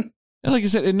 and like I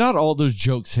said, and not all those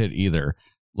jokes hit either.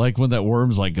 Like when that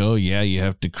worm's like, oh yeah, you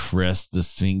have to crest the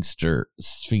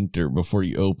sphincter before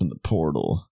you open the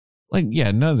portal. Like,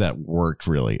 yeah, none of that worked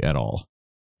really at all.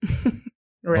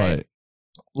 Right. But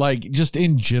like, just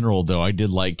in general though, I did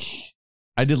like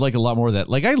a lot more of that.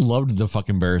 Like I loved the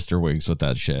fucking barrister wigs with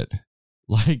that shit.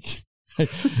 Like,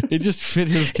 it just fit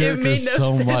his character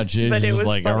so much. It was just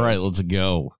like, funny. All right, let's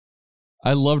go.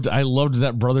 I loved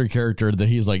that brother character that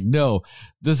he's like, no,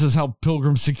 this is how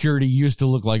Pilgrim Security used to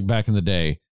look like back in the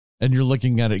day. And you're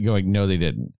looking at it going, no, they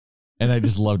didn't. And I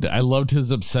just loved it. I loved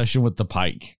his obsession with the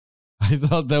pike. I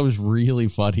thought that was really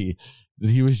funny that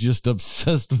he was just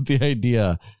obsessed with the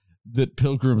idea that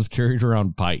pilgrims carried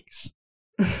around pikes.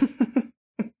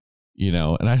 You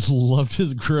know, and I loved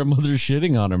his grandmother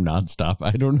shitting on him nonstop.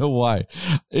 I don't know why.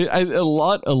 A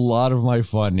lot of my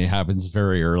fun happens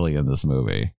very early in this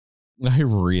movie. I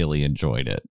really enjoyed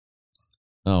it.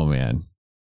 Oh, man.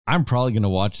 I'm probably going to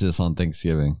watch this on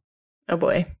Thanksgiving. Oh,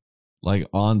 boy. Like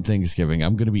on Thanksgiving,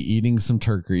 I'm going to be eating some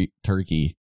turkey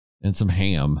and some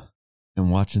ham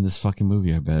and watching this fucking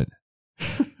movie, I bet.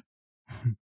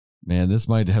 Man, this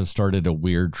might have started a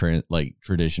weird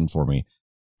tradition for me.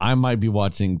 I might be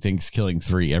watching Thanksgiving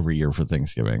 3 every year for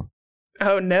Thanksgiving.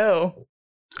 Oh, no.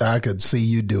 I could see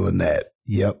you doing that.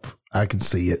 Yep, I can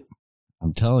see it.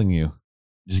 I'm telling you.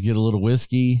 Just get a little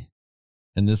whiskey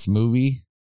and this movie.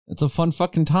 It's a fun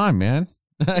fucking time, man.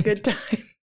 Good time.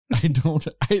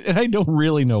 I don't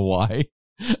really know why.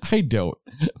 I don't.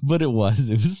 But it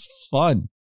was fun.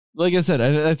 Like I said,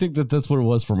 I think that's what it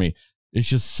was for me. It's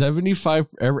just 75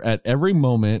 at every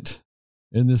moment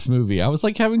in this movie. I was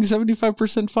like having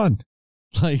 75% fun.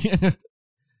 Like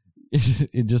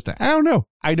it just,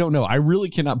 I don't know. I really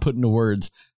cannot put into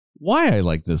words why I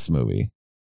like this movie.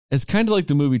 It's kind of like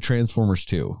the movie Transformers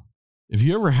 2. If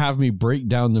you ever have me break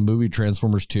down the movie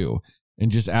Transformers 2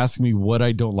 and just ask me what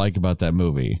I don't like about that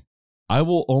movie, I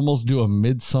will almost do a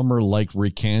Midsummer-like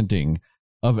recanting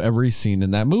of every scene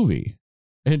in that movie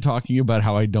and talking about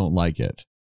how I don't like it.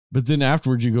 But then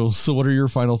afterwards you go, so what are your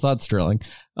final thoughts, Sterling?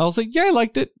 I'll say, yeah, I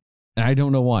liked it. And I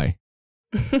don't know why.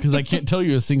 Because I can't tell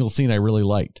you a single scene I really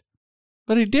liked.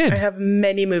 But I did. I have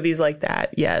many movies like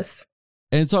that, yes.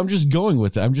 And so I'm just going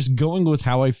with it. I'm just going with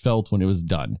how I felt when it was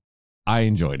done. I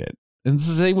enjoyed it. And it's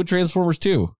the same with Transformers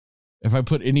 2. If I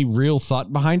put any real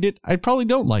thought behind it, I probably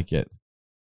don't like it.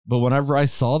 But whenever I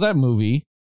saw that movie,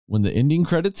 when the ending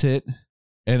credits hit,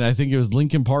 and I think it was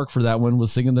Linkin Park for that one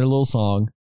was singing their little song,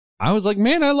 I was like,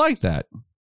 man, I like that.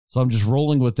 So I'm just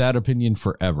rolling with that opinion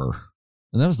forever.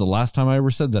 And that was the last time I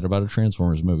ever said that about a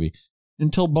Transformers movie.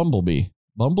 Until Bumblebee.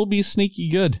 Bumblebee's sneaky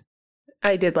good.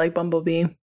 I did like Bumblebee.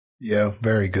 Yeah,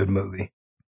 very good movie.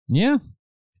 Yeah.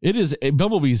 It is.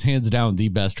 Bumblebee's hands down the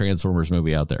best Transformers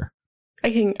movie out there.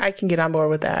 I can get on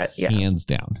board with that. Yeah. Hands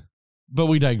down. But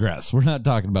we digress. We're not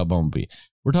talking about Bumblebee.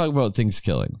 We're talking about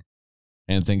Thanksgiving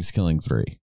and Thanksgiving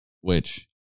 3, which,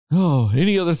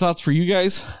 any other thoughts for you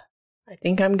guys? I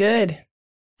think I'm good.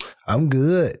 I'm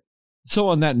good. So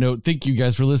on that note, thank you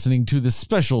guys for listening to this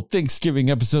special Thanksgiving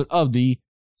episode of the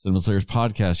Cinema Slayers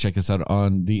podcast. Check us out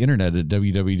on the internet at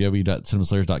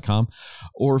www.cinemaslayers.com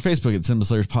or Facebook at Cinema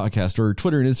Slayers podcast or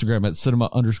Twitter and Instagram at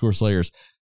cinema_slayers.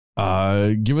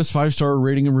 Give us 5-star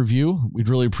rating and review. We'd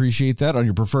really appreciate that on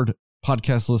your preferred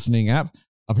podcast listening app.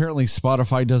 Apparently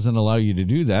Spotify doesn't allow you to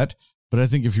do that, but I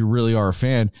think if you really are a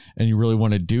fan and you really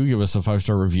want to give us a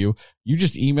 5-star review, you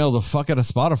just email the fuck out of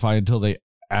Spotify until they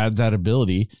add that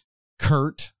ability.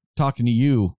 Kurt, talking to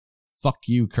you. Fuck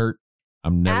you, Kurt.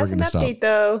 I'm never going to stop. As an update,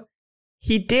 though,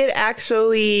 he did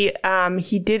actually,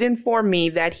 he did inform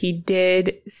me that he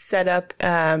did set up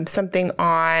something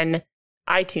on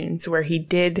iTunes where he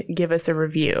did give us a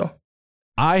review.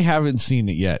 I haven't seen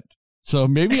it yet. So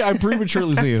maybe I'm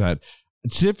prematurely saying that.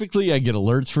 Typically, I get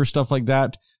alerts for stuff like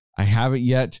that. I haven't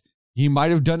yet. He might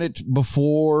have done it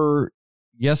before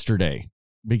yesterday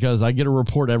because I get a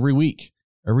report every week,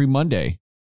 every Monday,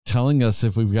 telling us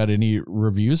if we've got any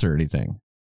reviews or anything.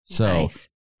 So nice.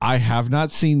 I have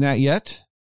not seen that yet.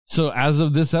 So as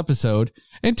of this episode,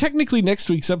 and technically next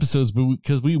week's episodes,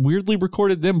 because we weirdly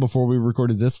recorded them before we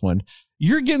recorded this one,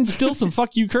 you're getting still some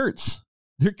fuck you Kurt's.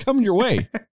 They're coming your way.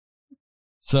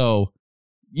 So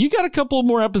you got a couple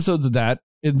more episodes of that.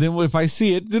 And then if I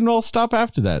see it, then I'll stop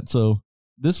after that. So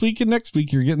this week and next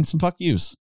week, you're getting some fuck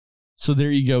yous. So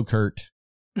there you go, Kurt.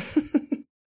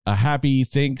 A happy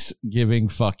Thanksgiving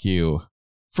fuck you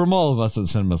from all of us at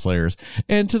Cinema Slayers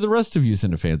and to the rest of you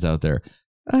Cinefans out there.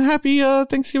 A happy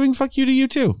Thanksgiving fuck you to you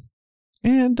too.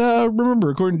 And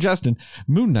remember, according to Justin,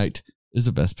 Moon Knight is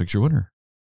a Best Picture winner.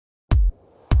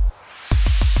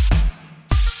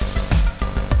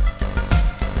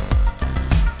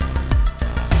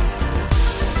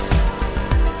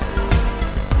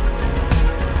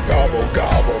 Gobble,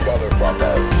 gobble,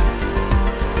 motherfucker.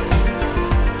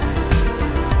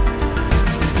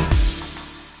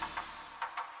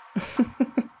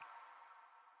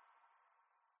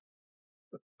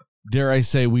 Dare I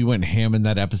say we went ham in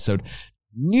that episode.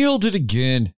 Nailed it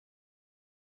again.